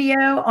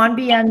Studio on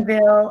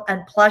Bienville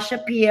and Plush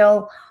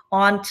Appeal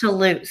on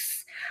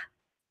Toulouse.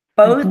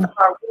 Both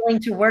are willing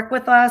to work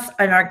with us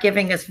and are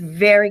giving us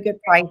very good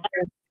prices.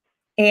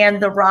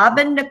 And the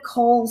Robin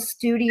Nicole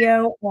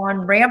Studio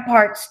on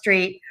Rampart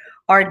Street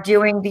are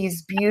doing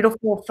these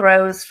beautiful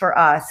throws for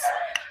us.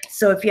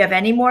 So if you have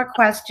any more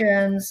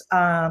questions,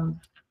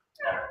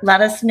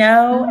 let us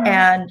know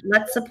and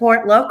let's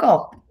support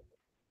local.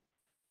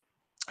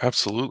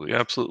 absolutely,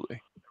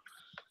 absolutely.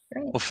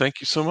 Great. Well,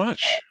 thank you so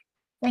much.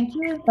 Thank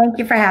you. Thank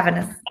you for having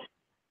us.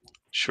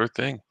 Sure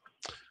thing.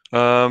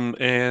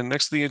 And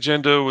next on the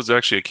agenda was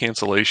actually a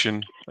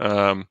cancellation.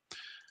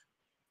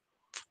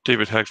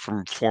 David Heck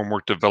from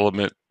Formwork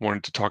Development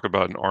wanted to talk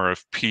about an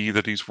RFP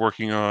that he's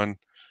working on,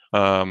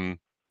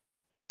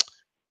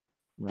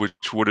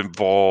 which would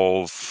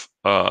involve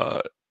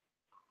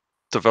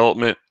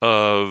development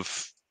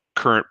of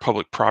current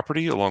public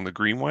property along the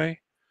Greenway,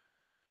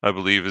 I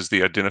believe is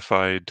the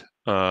identified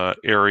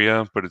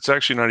area, but it's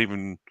actually not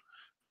even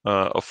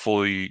a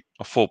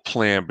full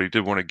plan, but he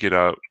did want to get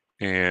out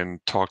and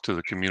talk to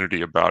the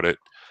community about it.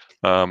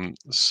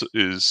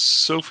 Is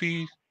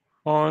Sophie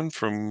on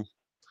from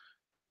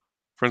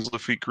Friends of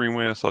Lafitte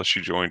Greenway? I thought she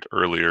joined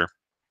earlier.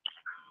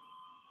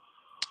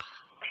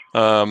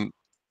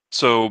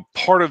 So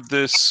part of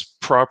this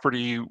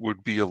property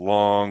would be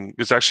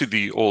it's actually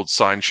the old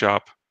sign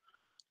shop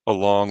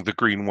along the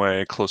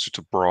Greenway closer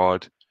to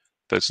Broad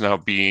that's now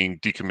being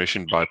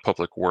decommissioned by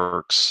Public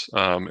Works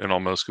and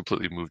almost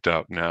completely moved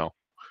out now.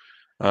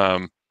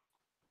 I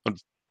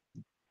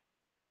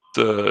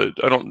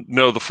don't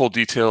know the full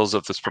details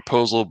of this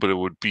proposal, but it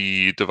would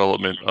be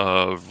development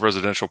of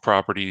residential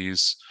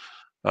properties.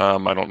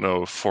 I don't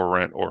know if for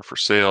rent or for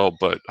sale,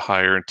 but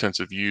higher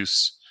intensive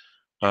use.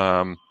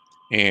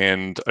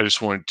 And I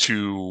just wanted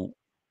to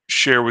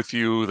share with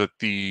you that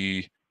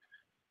the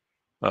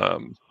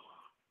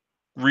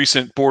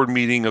recent board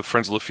meeting of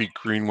Friends of Lafitte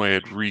Greenway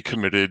had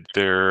recommitted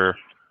their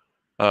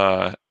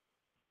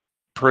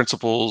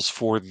principles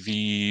for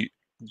the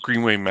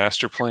Greenway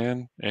Master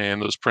Plan, and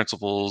those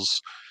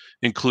principles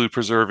include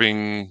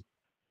preserving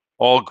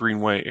all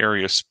Greenway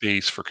area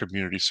space for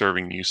community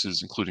serving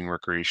uses, including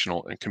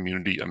recreational and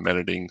community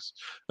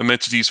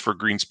amenities for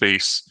green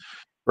space,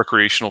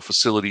 recreational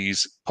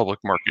facilities, public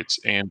markets,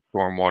 and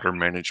stormwater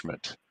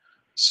management.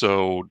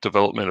 So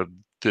development of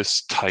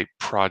this type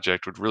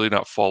project would really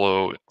not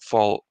fall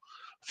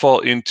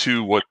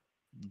into what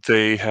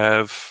they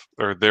have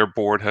or their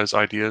board has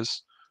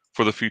ideas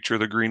for the future of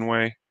the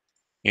Greenway,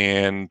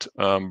 and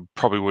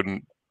probably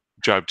wouldn't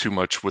jibe too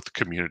much with the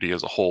community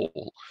as a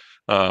whole.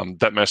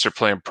 That master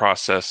plan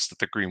process that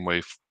the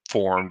Greenway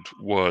formed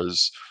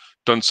was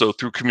done so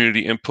through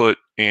community input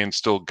and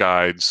still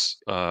guides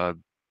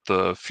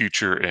the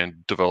future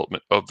and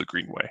development of the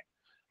Greenway.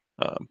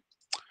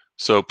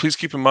 So please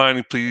keep in mind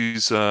and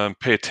please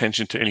pay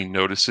attention to any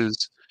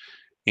notices.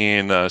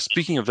 And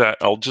speaking of that,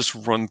 I'll just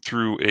run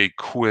through a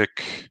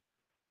quick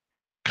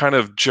kind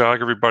of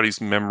jog everybody's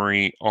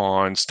memory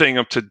on staying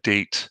up to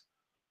date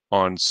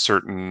on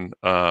certain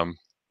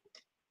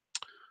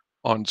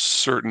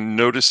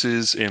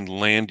notices and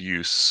land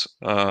use.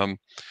 I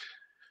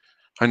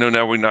know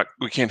now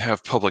we can't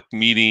have public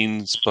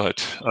meetings,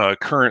 but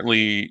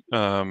currently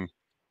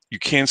you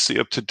can stay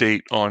up to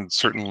date on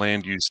certain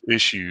land use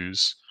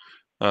issues.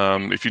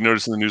 If you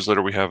notice in the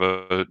newsletter, we have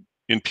a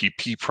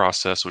NPP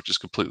process, which is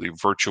completely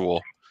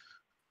virtual.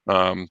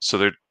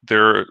 So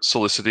they're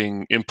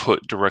soliciting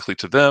input directly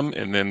to them,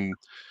 and then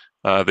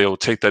they will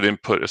take that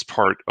input as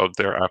part of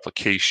their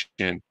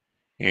application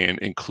and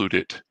include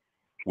it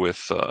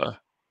with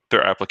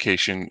their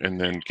application and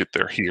then get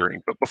their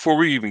hearing. But before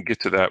we even get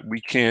to that,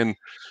 we can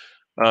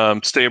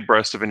stay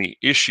abreast of any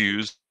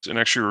issues and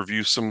actually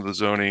review some of the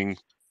zoning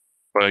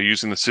by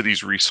using the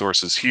city's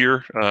resources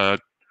here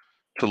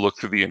to look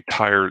through the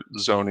entire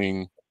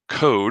zoning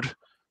code.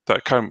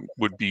 That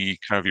would be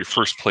kind of your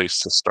first place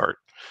to start.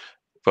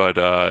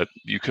 But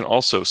you can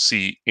also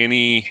see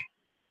any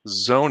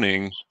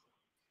zoning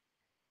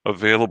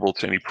available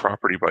to any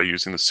property by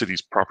using the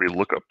city's property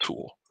lookup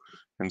tool.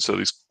 And so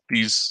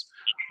these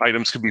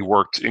items can be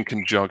worked in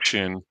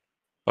conjunction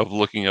of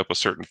looking up a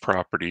certain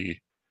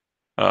property,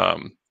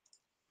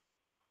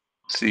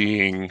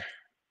 seeing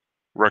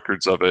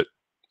records of it,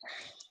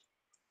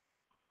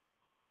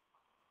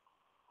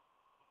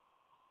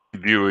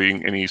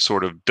 viewing any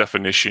sort of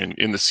definition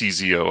in the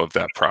CZO of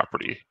that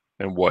property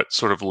and what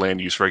sort of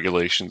land use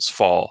regulations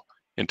fall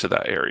into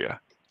that area.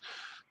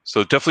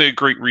 So definitely a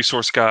great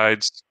resource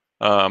guides.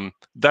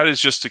 That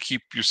is just to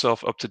keep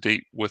yourself up to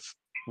date with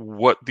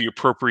what the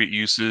appropriate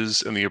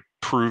uses and the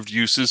approved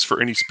uses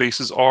for any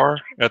spaces are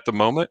at the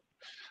moment.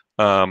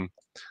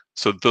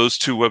 So those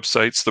two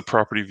websites, the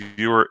property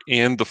viewer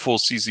and the full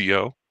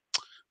CZO.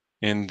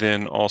 And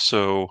then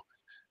also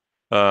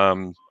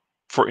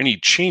for any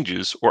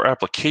changes or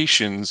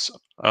applications,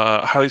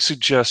 I highly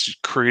suggest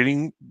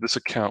creating this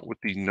account with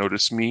the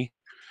NoticeMe.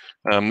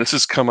 This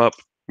has come up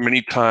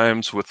many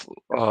times with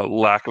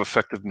lack of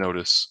effective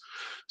notice.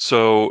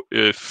 So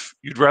if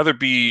you'd rather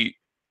be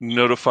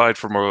notified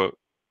from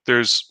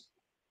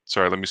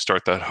sorry, let me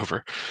start that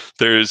over.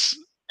 There's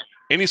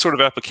any sort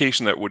of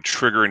application that would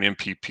trigger an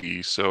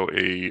MPP, so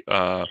a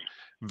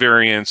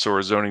variance or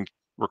a zoning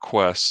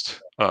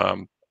request,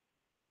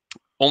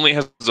 only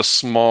has a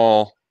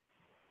small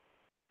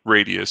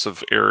radius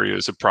of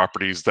areas of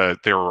properties that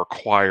they're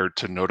required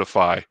to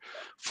notify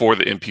for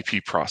the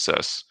MPP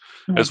process,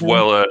 as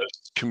well as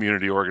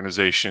community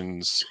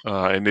organizations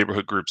and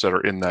neighborhood groups that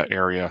are in that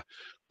area.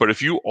 But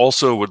if you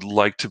also would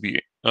like to be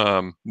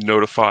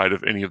notified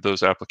of any of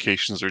those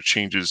applications or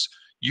changes,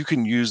 you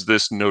can use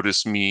this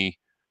NoticeMe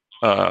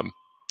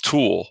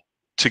tool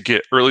to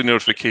get early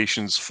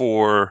notifications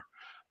for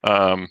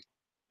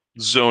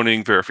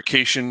zoning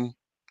verification,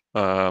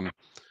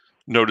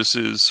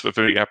 notices of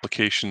any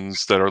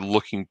applications that are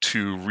looking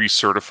to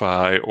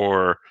recertify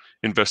or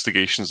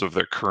investigations of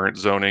their current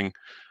zoning,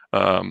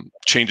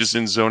 changes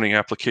in zoning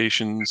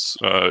applications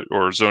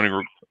or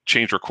zoning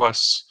change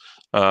requests,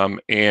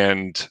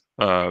 and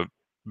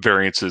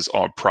variances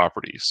on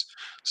properties.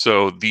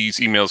 So these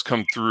emails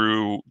come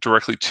through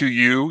directly to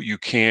you. You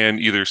can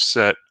either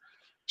set,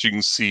 as you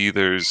can see,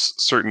 there's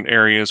certain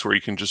areas where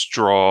you can just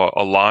draw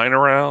a line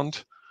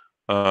around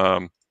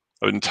an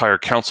entire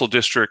council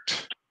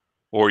district,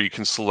 or you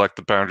can select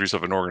the boundaries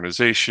of an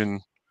organization,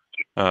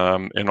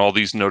 and all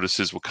these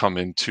notices will come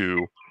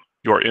into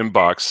your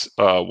inbox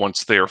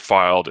once they are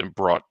filed and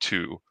brought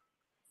to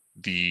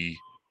the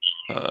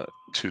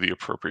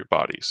appropriate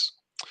bodies.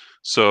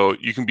 So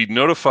you can be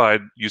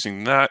notified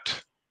using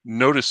that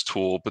notice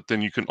tool, but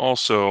then you can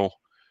also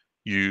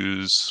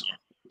use,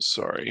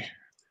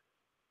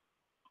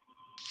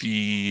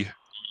 the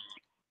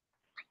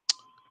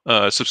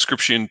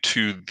subscription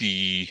to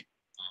the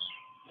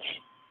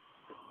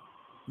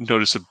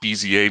notice of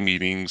BZA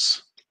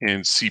meetings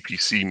and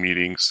CPC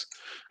meetings,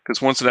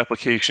 because once an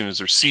application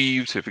is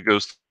received, if it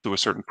goes through a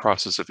certain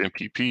process of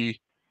MPP,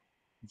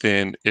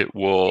 then it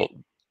will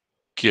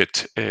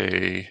get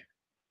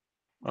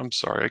I'm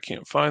sorry, I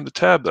can't find the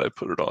tab that I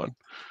put it on.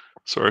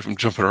 Sorry if I'm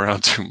jumping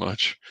around too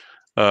much.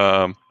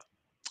 It'll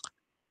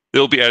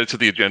be added to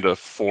the agenda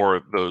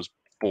for those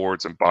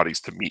boards and bodies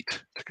to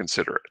meet to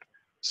consider it.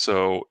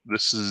 So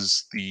this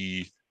is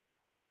the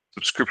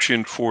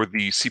subscription for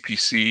the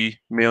CPC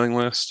mailing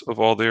list of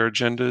all their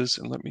agendas.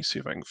 And let me see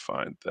if I can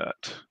find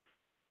that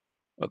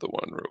other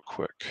one real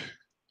quick.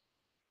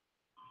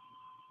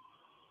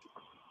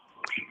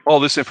 All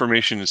this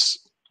information is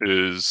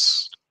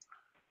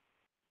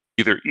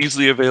either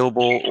easily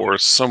available or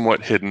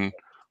somewhat hidden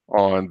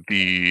on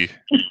the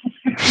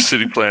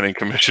City Planning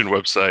Commission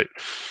website.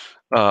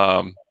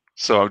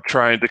 So I'm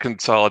trying to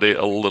consolidate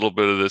a little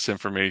bit of this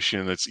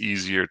information that's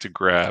easier to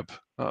grab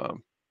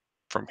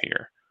from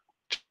here,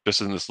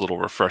 just in this little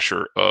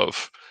refresher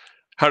of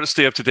how to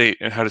stay up to date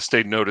and how to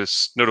stay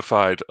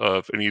notified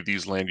of any of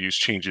these land use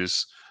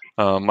changes.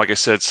 Like I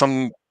said,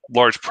 some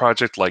large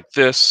project like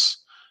this,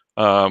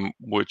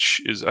 which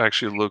is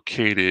actually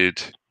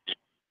located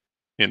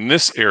in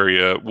this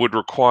area, would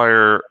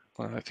require,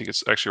 I think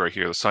it's actually right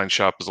here, the sign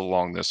shop is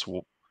along this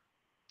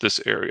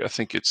area. I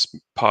think it's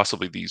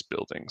possibly these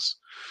buildings.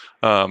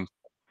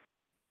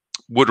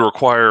 Would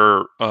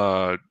require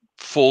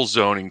full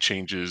zoning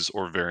changes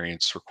or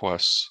variance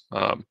requests,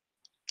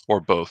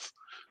 or both.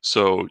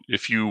 So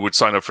if you would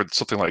sign up for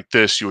something like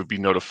this, you would be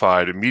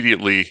notified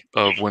immediately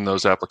of when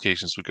those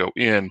applications would go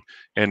in,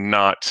 and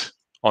not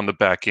on the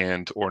back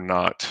end, or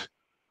not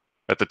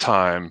at the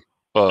time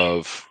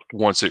of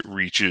once it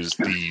reaches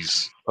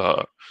these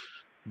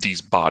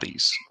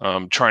bodies.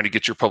 Trying to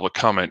get your public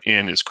comment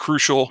in is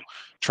crucial.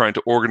 Trying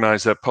to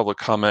organize that public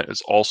comment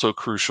is also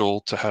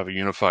crucial to have a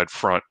unified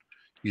front,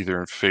 either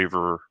in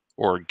favor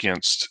or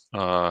against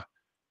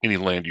any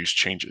land use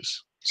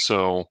changes.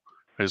 So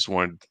I just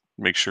wanted to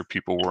make sure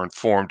people were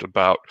informed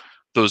about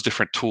those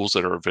different tools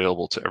that are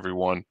available to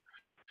everyone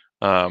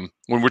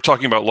when we're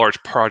talking about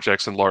large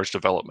projects and large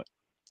development.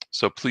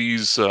 So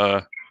please,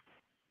 I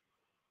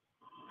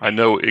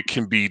know it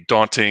can be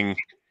daunting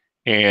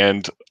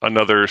and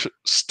another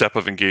step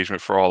of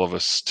engagement for all of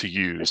us to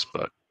use,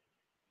 but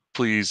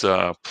please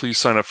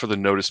sign up for the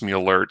NoticeMe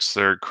alerts.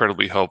 They're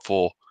incredibly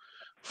helpful.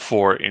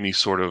 for any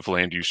sort of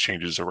land use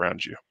changes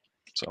around you.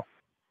 So,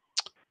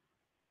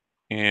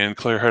 and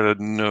Claire had a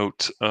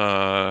note,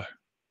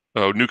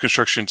 new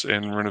constructions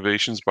and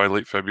renovations by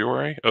late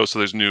February. Oh, so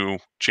there's new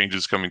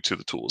changes coming to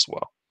the tool as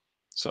well.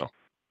 So,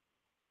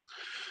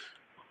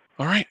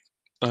 all right.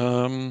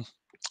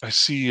 I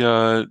see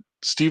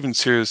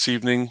Stephen's here this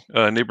evening,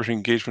 Neighborhood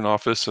Engagement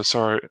Office.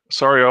 Sorry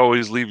I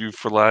always leave you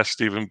for last,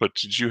 Stephen, but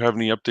did you have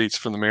any updates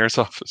from the mayor's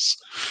office?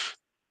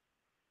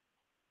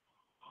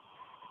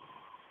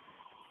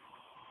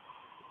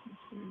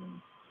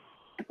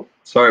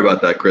 Sorry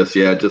about that, Chris.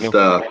 Yeah, just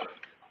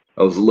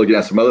I was looking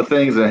at some other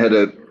things and I had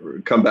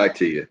to come back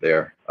to you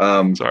there.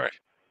 Sorry.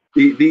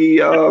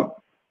 The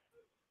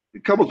a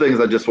couple things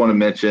I just want to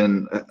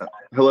mention.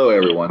 Hello,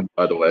 everyone,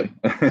 by the way.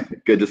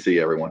 Good to see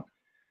everyone.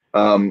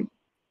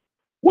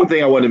 One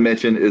thing I want to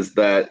mention is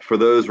that for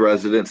those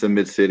residents in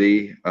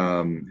Mid-City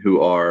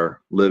who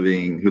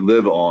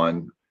live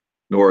on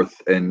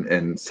North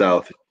and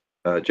South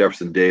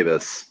Jefferson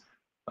Davis,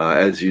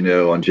 as you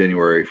know, on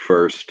January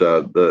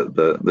 1st,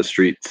 the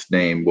street's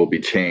name will be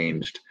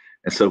changed.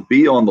 And so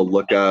be on the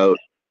lookout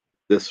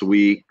this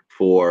week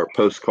for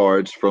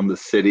postcards from the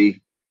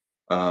city,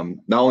 not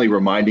only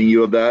reminding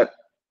you of that,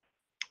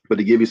 but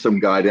to give you some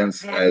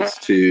guidance as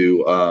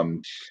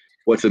to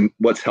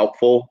what's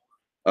helpful,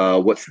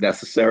 what's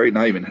necessary,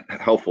 not even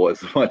helpful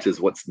as much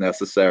as what's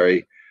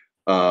necessary,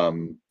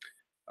 to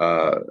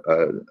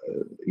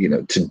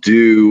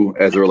do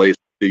as it relates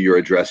to your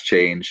address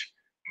change.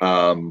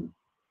 And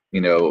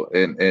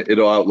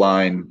it'll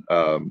outline,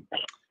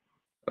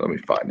 let me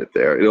find it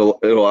there.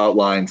 It'll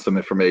outline some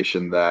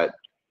information that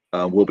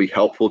will be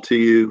helpful to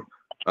you.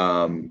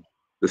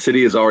 The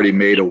city has already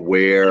made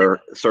aware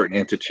certain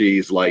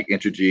entities like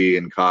Entergy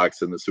and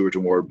Cox and the Sewage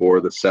and Water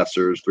Board, the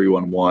assessors,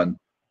 311,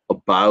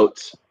 about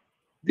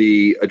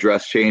the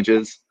address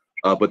changes.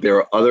 But there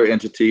are other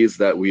entities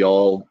that we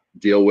all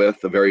deal with,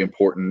 the very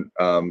important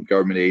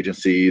government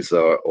agencies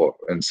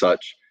and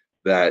such,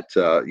 that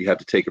you have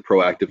to take a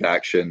proactive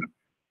action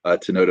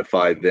to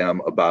notify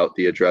them about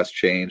the address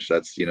change.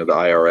 That's, the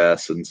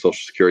IRS and Social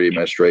Security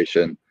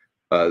Administration,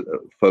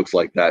 folks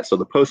like that. So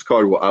the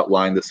postcard will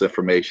outline this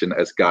information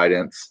as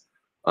guidance.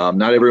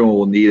 Not everyone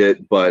will need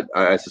it, but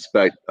I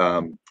suspect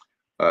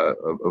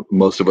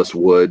most of us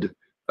would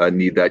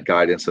need that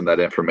guidance and that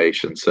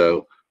information.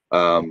 So,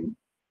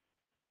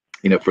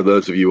 for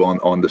those of you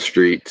on the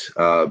street,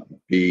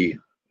 be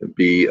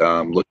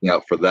looking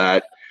out for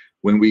that.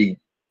 When we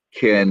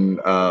can,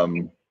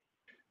 I'll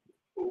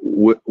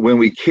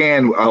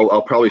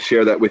probably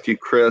share that with you,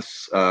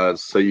 Chris,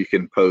 so you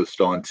can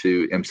post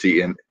onto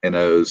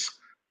MCNO's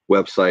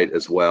website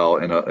as well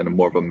in a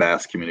more of a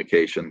mass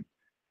communication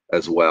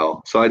as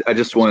well. So I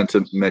just wanted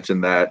to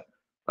mention that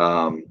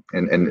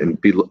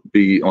and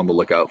be on the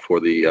lookout for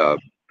the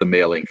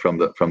mailing from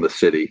the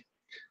city.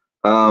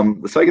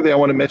 The second thing I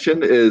want to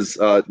mention is,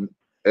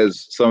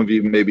 as some of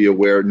you may be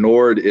aware,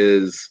 NORD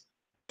is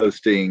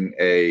hosting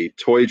a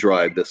toy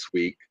drive this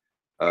week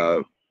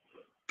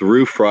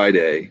through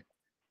Friday.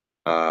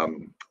 So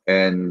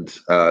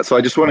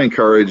I just want to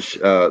encourage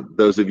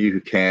those of you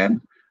who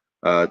can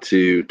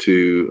to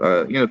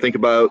think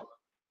about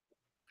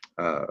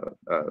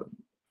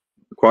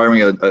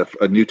acquiring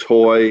a new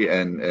toy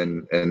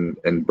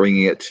and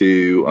bringing it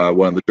to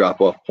one of the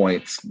drop-off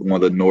points,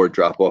 one of the NORD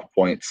drop-off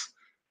points.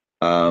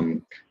 I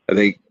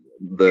think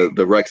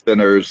the rec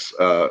centers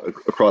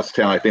across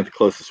town, I think the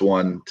closest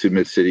one to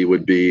Mid-City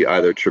would be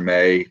either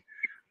Treme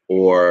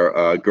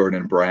or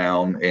Gordon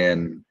Brown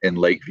in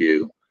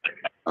Lakeview.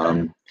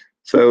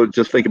 So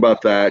just think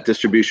about that.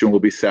 Distribution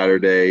will be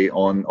Saturday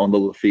on the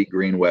Lafitte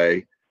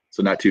Greenway,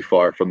 so not too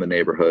far from the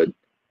neighborhood,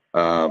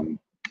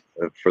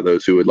 for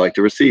those who would like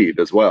to receive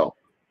as well.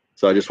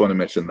 So I just want to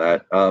mention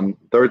that.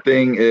 Third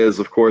thing is,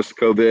 of course,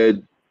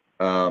 COVID.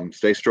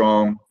 Stay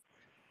strong.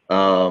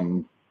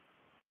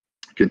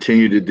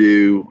 Continue to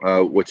do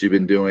what you've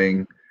been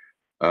doing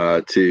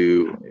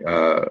to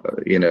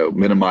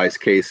minimize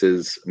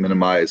cases,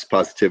 minimize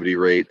positivity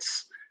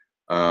rates.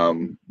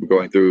 We're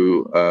going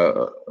through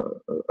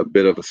a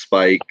bit of a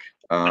spike.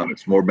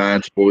 It's more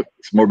manageable.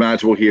 It's more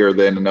manageable here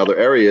than in other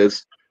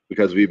areas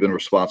because we've been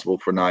responsible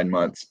for 9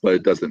 months. But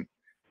it doesn't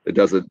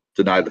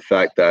deny the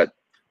fact that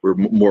we're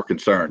more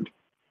concerned.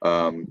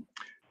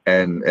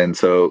 And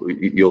so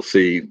you'll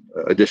see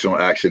additional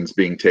actions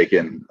being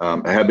taken,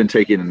 have been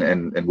taken,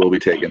 and will be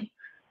taken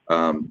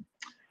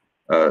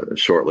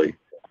shortly.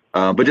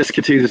 But just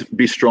continue to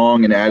be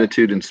strong in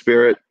attitude and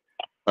spirit,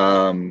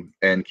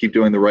 and keep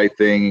doing the right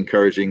thing,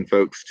 encouraging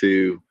folks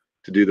to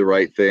do the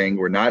right thing.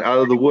 We're not out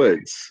of the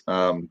woods.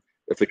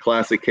 It's a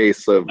classic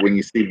case of when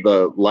you see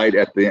the light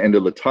at the end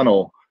of the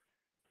tunnel,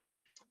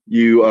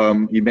 we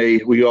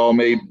all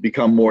may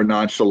become more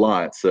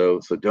nonchalant. So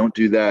don't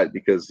do that,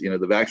 because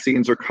the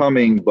vaccines are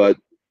coming, but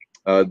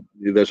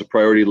there's a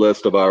priority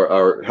list of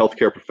our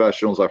healthcare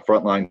professionals, our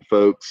frontline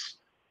folks,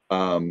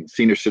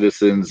 senior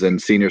citizens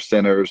and senior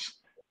centers,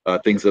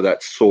 things of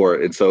that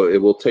sort. And so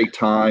it will take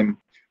time.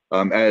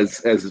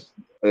 As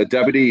a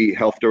deputy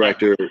health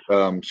director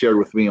shared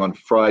with me on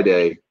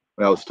Friday,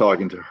 when I was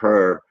talking to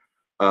her,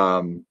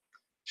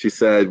 she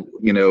said,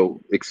 you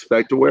know,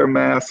 expect to wear a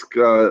mask,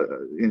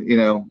 you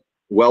know,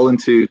 well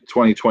into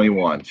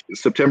 2021.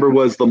 September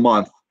was the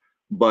month,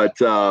 but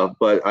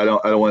I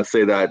don't want to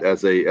say that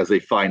as a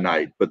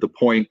finite. But the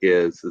point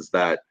is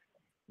that,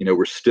 you know,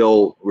 we're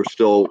still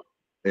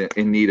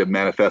in need of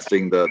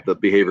manifesting the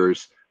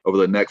behaviors over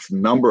the next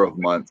number of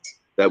months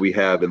that we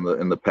have in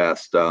the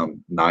past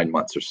 9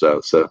 months or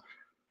so. So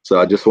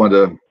I just wanted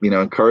to, you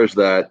know, encourage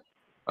that,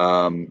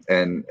 and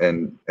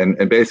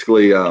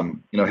basically,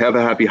 you know, have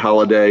a happy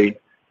holiday.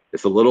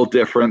 It's a little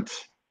different,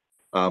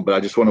 but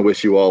I just want to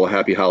wish you all a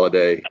happy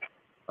holiday,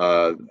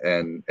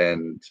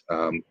 and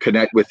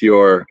connect with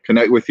your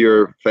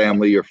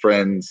family, your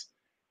friends,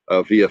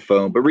 via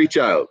phone, but reach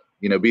out,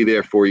 you know, be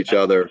there for each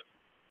other,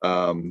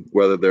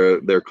 whether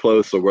they're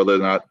close or whether or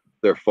not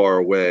they're far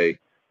away.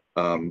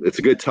 It's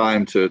a good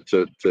time to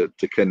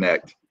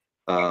connect,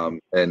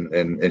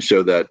 and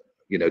show that,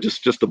 you know,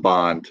 just a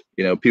bond.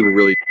 You know, people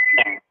really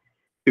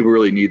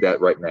need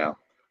that right now.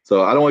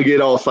 So I don't want to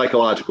get all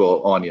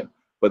psychological on you,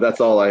 but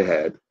that's all I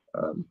had.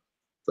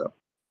 So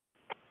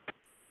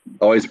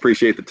always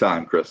appreciate the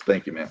time, Chris.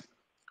 Thank you, man.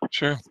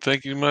 Sure.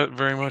 Thank you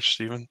very much,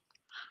 Stephen.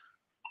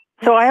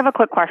 So I have a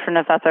quick question,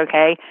 if that's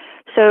okay.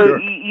 So Sure.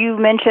 You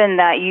mentioned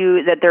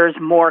that there's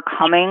more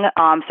coming.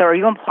 So are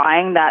you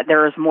implying that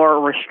there's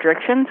more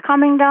restrictions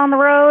coming down the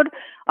road,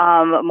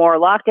 more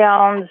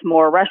lockdowns,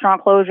 more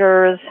restaurant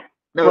closures?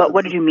 No,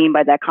 What did you mean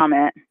by that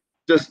comment?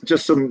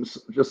 just some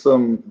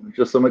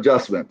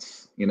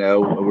adjustments. You know,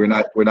 we're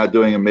not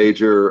doing a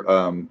major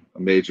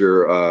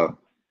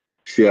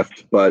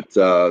shift, but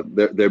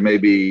there may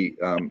be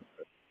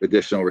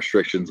additional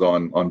restrictions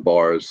on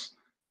bars.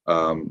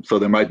 So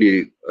there might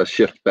be a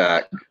shift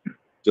back,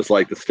 just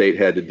like the state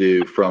had to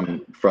do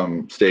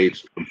from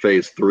phase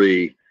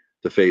 3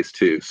 to phase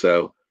 2.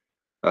 So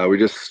we're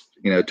just,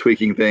 you know,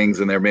 tweaking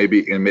things, and may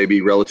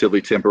be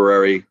relatively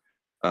temporary.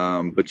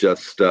 But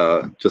just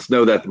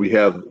know that we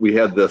have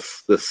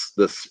this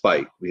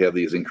spike. We have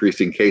these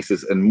increasing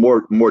cases, and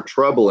more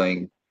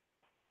troubling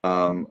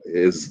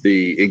is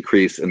the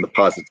increase in the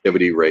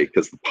positivity rate,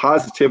 because the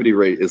positivity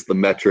rate is the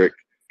metric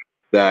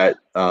that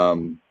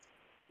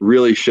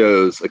really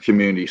shows a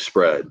community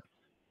spread,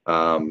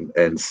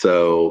 and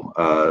so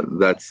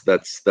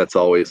that's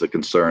always a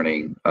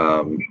concerning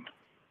a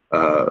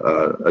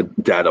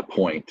data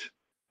point.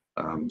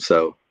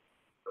 So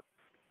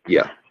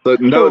yeah. So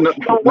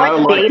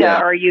what data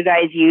are you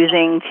guys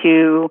using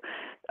to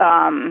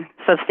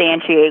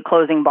substantiate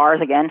closing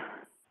bars again?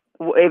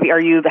 Have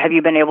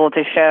you been able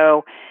to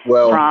show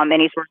from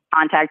any sort of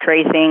contact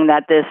tracing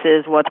that this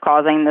is what's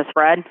causing the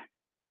spread?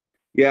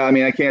 Yeah, I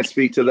mean, I can't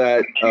speak to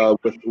that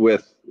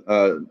with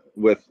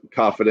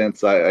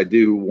confidence. I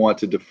do want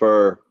to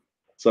defer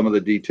some of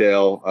the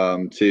detail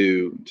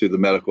to the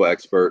medical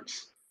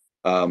experts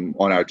on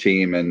our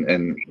team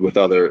and with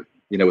other,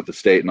 you know, with the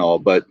state and all.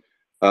 But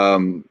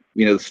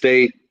you know, the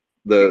state,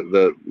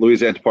 the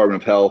Louisiana Department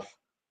of Health,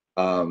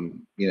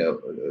 you know,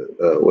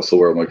 what's the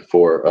word I'm looking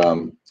for?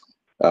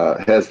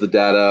 Has the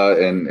data,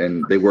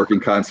 and they work in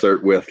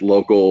concert with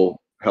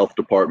local health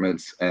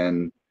departments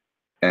and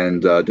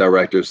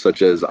directors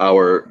such as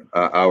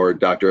our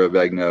Dr.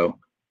 Avegno,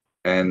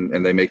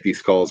 and they make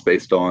these calls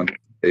based on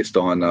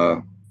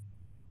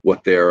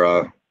what they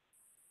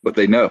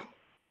know.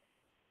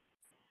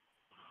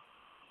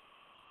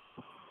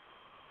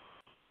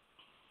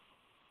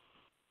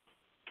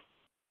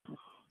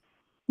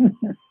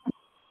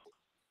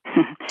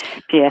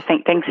 Yeah,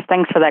 thanks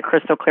for that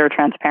crystal clear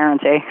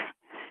transparency.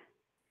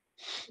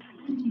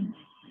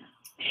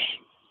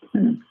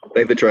 I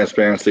think the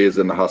transparency is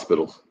in the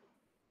hospitals.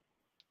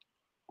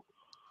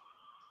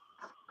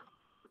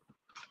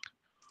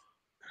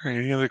 All right,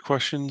 any other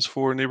questions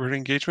for neighborhood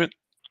engagement?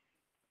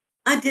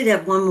 I did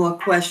have one more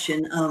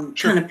question,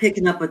 kind of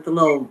picking up with the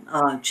little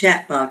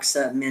chat box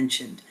I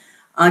mentioned.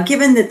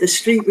 Given that the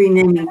Street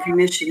Renaming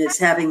Commission is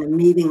having a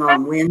meeting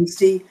on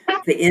Wednesday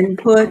for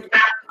input,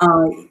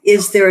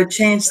 is there a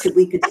chance that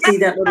we could see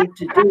that little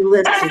to-do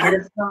list ahead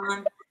of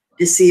time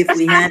to see if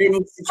we had any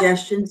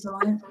suggestions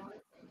on it?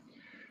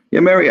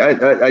 Yeah, Mary,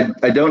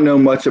 I don't know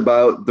much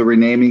about the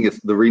renaming.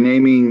 The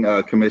renaming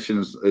commission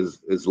is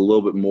a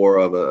little bit more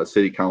of a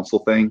city council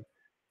thing.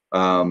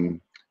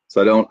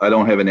 So I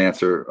don't have an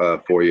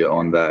answer for you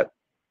on that.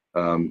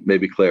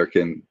 Maybe Claire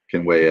can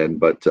weigh in,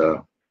 but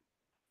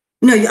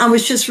no, I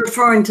was just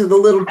referring to the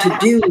little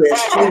to-do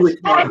list you were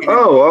talking about.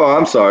 Oh,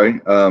 I'm sorry.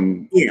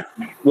 Yeah.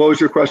 What was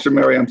your question,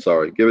 Mary? I'm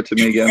sorry. Give it to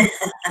me again.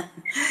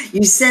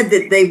 You said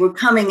that they were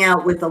coming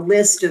out with a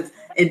list of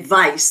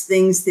advice,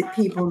 things that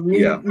people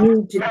need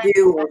to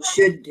do or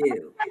should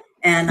do.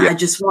 And I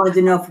just wanted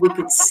to know if we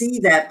could see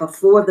that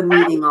before the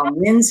meeting on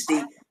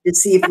Wednesday to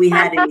see if we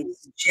had any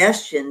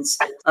suggestions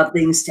of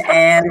things to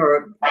add,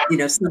 or, you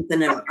know,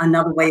 something,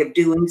 another way of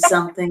doing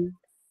something.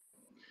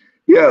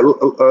 Yeah.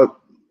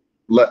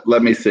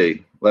 Let me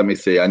see.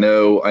 I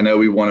know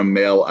we want to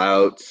mail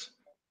out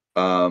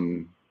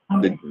the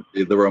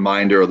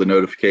reminder or the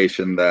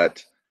notification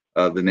that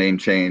the name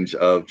change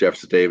of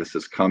Jefferson Davis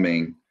is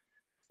coming.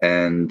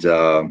 and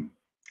then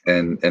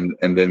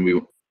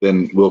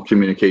we'll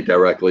communicate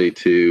directly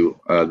to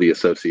the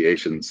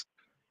associations.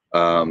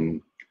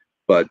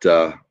 But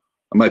I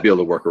might be able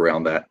to work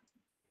around that.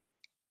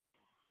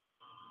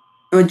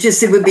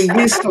 It would be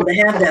useful to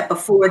have that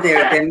before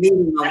their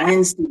meeting on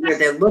Wednesday where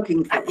they're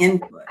looking for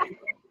input.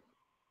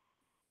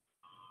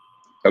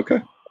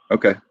 Okay.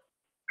 Okay.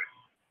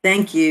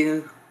 Thank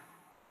you.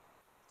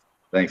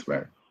 Thanks,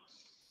 Mary.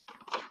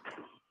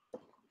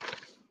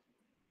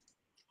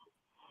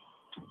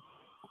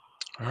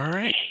 All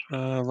right.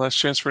 Last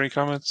chance for any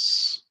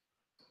comments.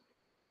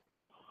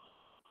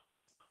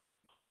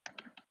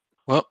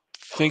 Well,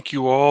 thank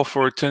you all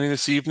for attending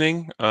this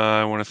evening.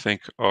 I want to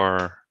thank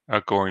our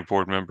outgoing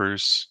board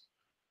members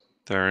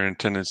that are in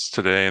attendance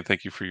today, and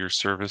thank you for your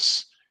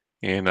service.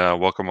 And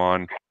welcome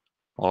on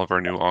all of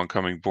our new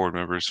oncoming board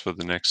members for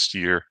the next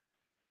year.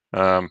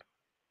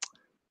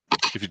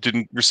 If you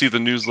didn't receive the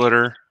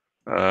newsletter,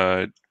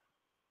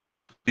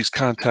 please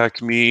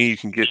contact me. You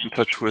can get in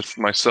touch with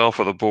myself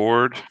or the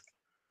board,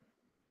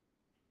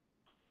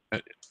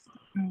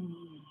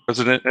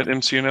 President at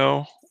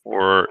MCNO,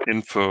 or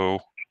info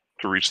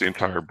to reach the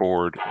entire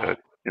board at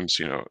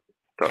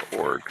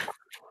mcno.org.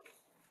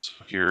 So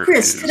here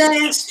Chris, is... could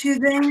I ask two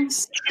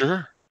things?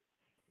 Sure.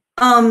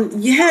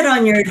 You had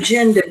on your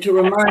agenda to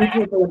remind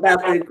people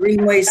about the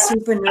Greenway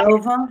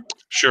Supernova.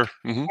 Sure.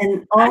 Mm-hmm.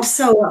 And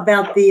also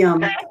about the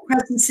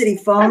Crescent City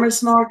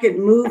Farmers Market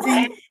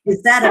moving.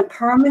 Is that a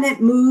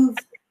permanent move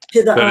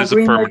to the That is a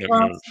Greenway permanent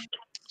Plaza? move.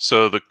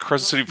 So the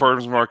Crescent City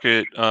Farmers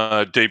Market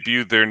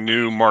debuted their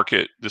new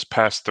market this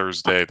past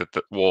Thursday.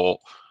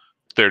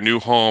 Their new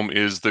home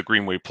is the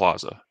Greenway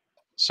Plaza.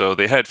 So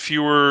they had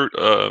fewer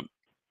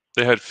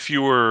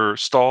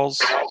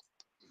stalls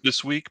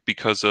this week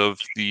because of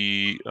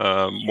the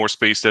more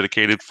space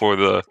dedicated for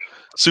the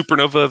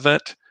Supernova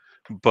event.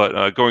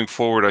 But going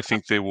forward, I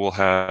think they will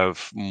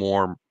have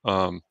more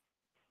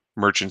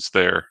merchants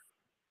there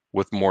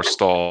with more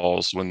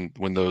stalls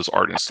when those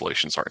art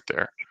installations aren't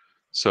there.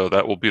 So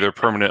that will be their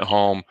permanent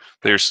home.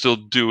 They're still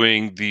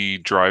doing the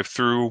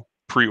drive-through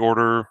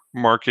pre-order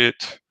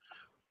market.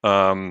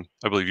 I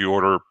believe you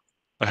order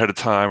ahead of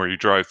time or you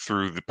drive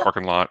through the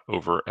parking lot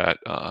over at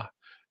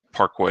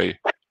Parkway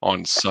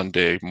on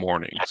Sunday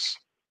mornings. Is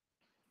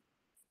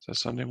that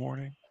Sunday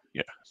morning?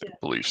 Yeah, I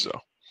believe so.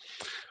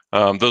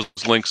 Those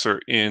links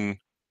are in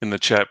the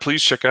chat.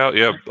 Please check out.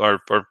 Yeah, our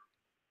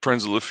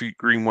friends at Lafitte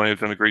Greenway have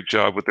done a great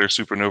job with their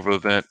Supernova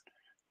event.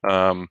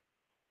 I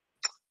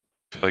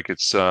feel like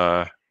it's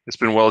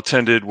been well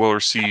attended, well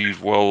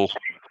received,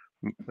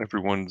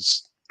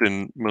 everyone's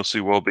been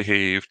mostly well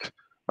behaved,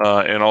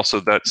 and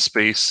also that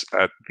space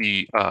at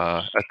the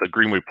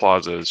Greenway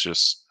Plaza is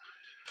just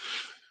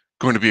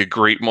going to be a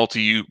great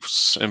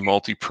multi-use and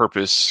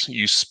multi-purpose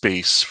use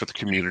space for the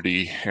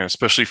community, and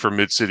especially for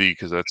Mid-City,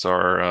 because that's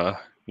our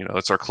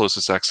that's our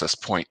closest access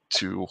point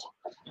to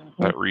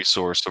that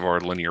resource of our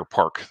linear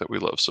park that we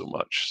love so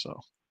much. So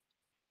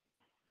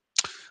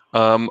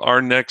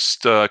our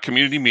next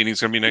community meeting is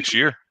going to be next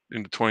year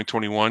into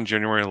 2021,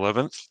 January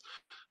 11th.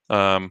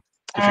 If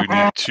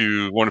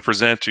you want to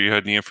present or you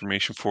had any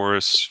information for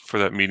us for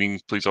that meeting,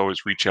 please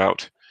always reach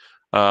out.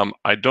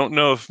 I don't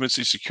know if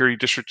Mid-City Security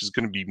District is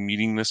going to be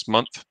meeting this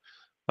month.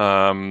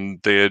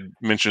 They had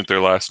mentioned at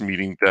their last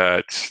meeting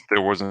that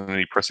there wasn't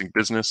any pressing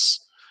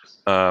business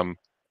that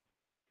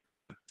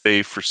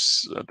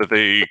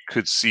they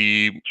could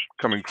see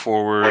coming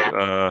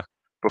forward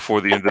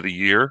before the end of the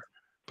year.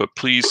 But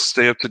please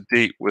stay up to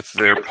date with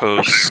their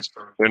posts.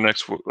 Their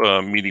next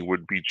meeting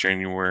would be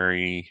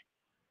January.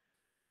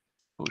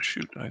 Oh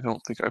shoot, I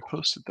don't think I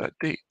posted that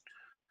date.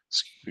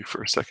 Excuse me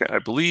for a second. I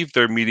believe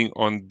they're meeting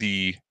on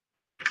the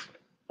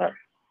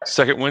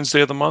second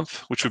Wednesday of the month,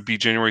 which would be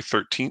January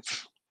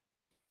 13th.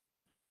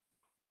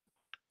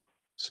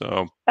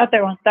 So I thought they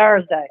were on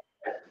Thursday.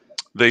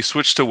 They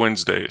switched to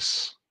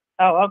Wednesdays.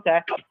 Oh,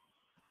 okay.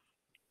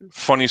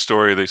 Funny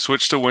story, they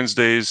switched to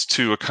Wednesdays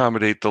to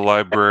accommodate the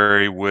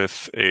library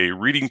with a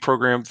reading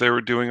program they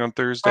were doing on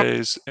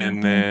Thursdays,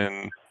 and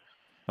then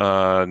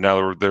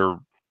now they're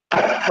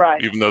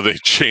right. Even though they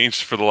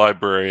changed for the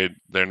library,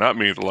 they're not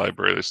meeting the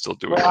library, they're still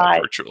doing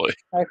it virtually.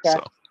 Okay.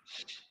 So.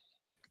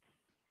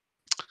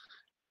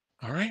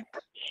 All right.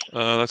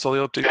 That's all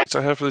the updates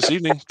I have for this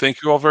evening.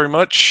 Thank you all very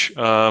much.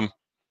 Have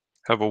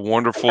a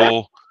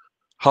wonderful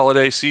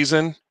holiday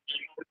season.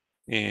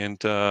 And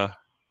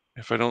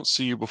if I don't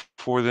see you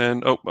before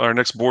then, our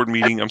next board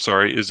meeting,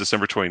 is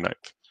December 29th.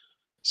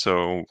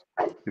 So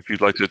if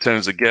you'd like to attend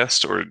as a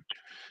guest or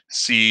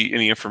see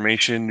any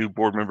information, new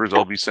board members,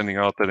 I'll be sending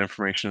out that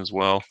information as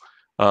well.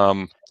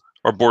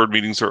 Our board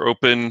meetings are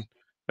open,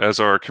 as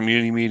are our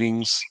community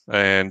meetings,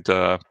 and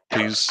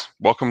please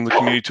welcome the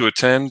community to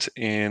attend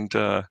and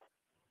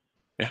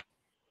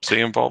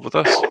stay involved with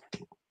us.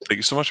 Thank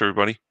you so much,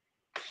 everybody.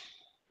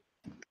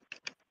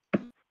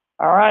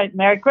 All right.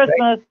 Merry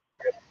Christmas.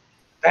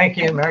 Thank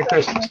you. Merry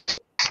Christmas.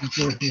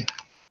 Thank you.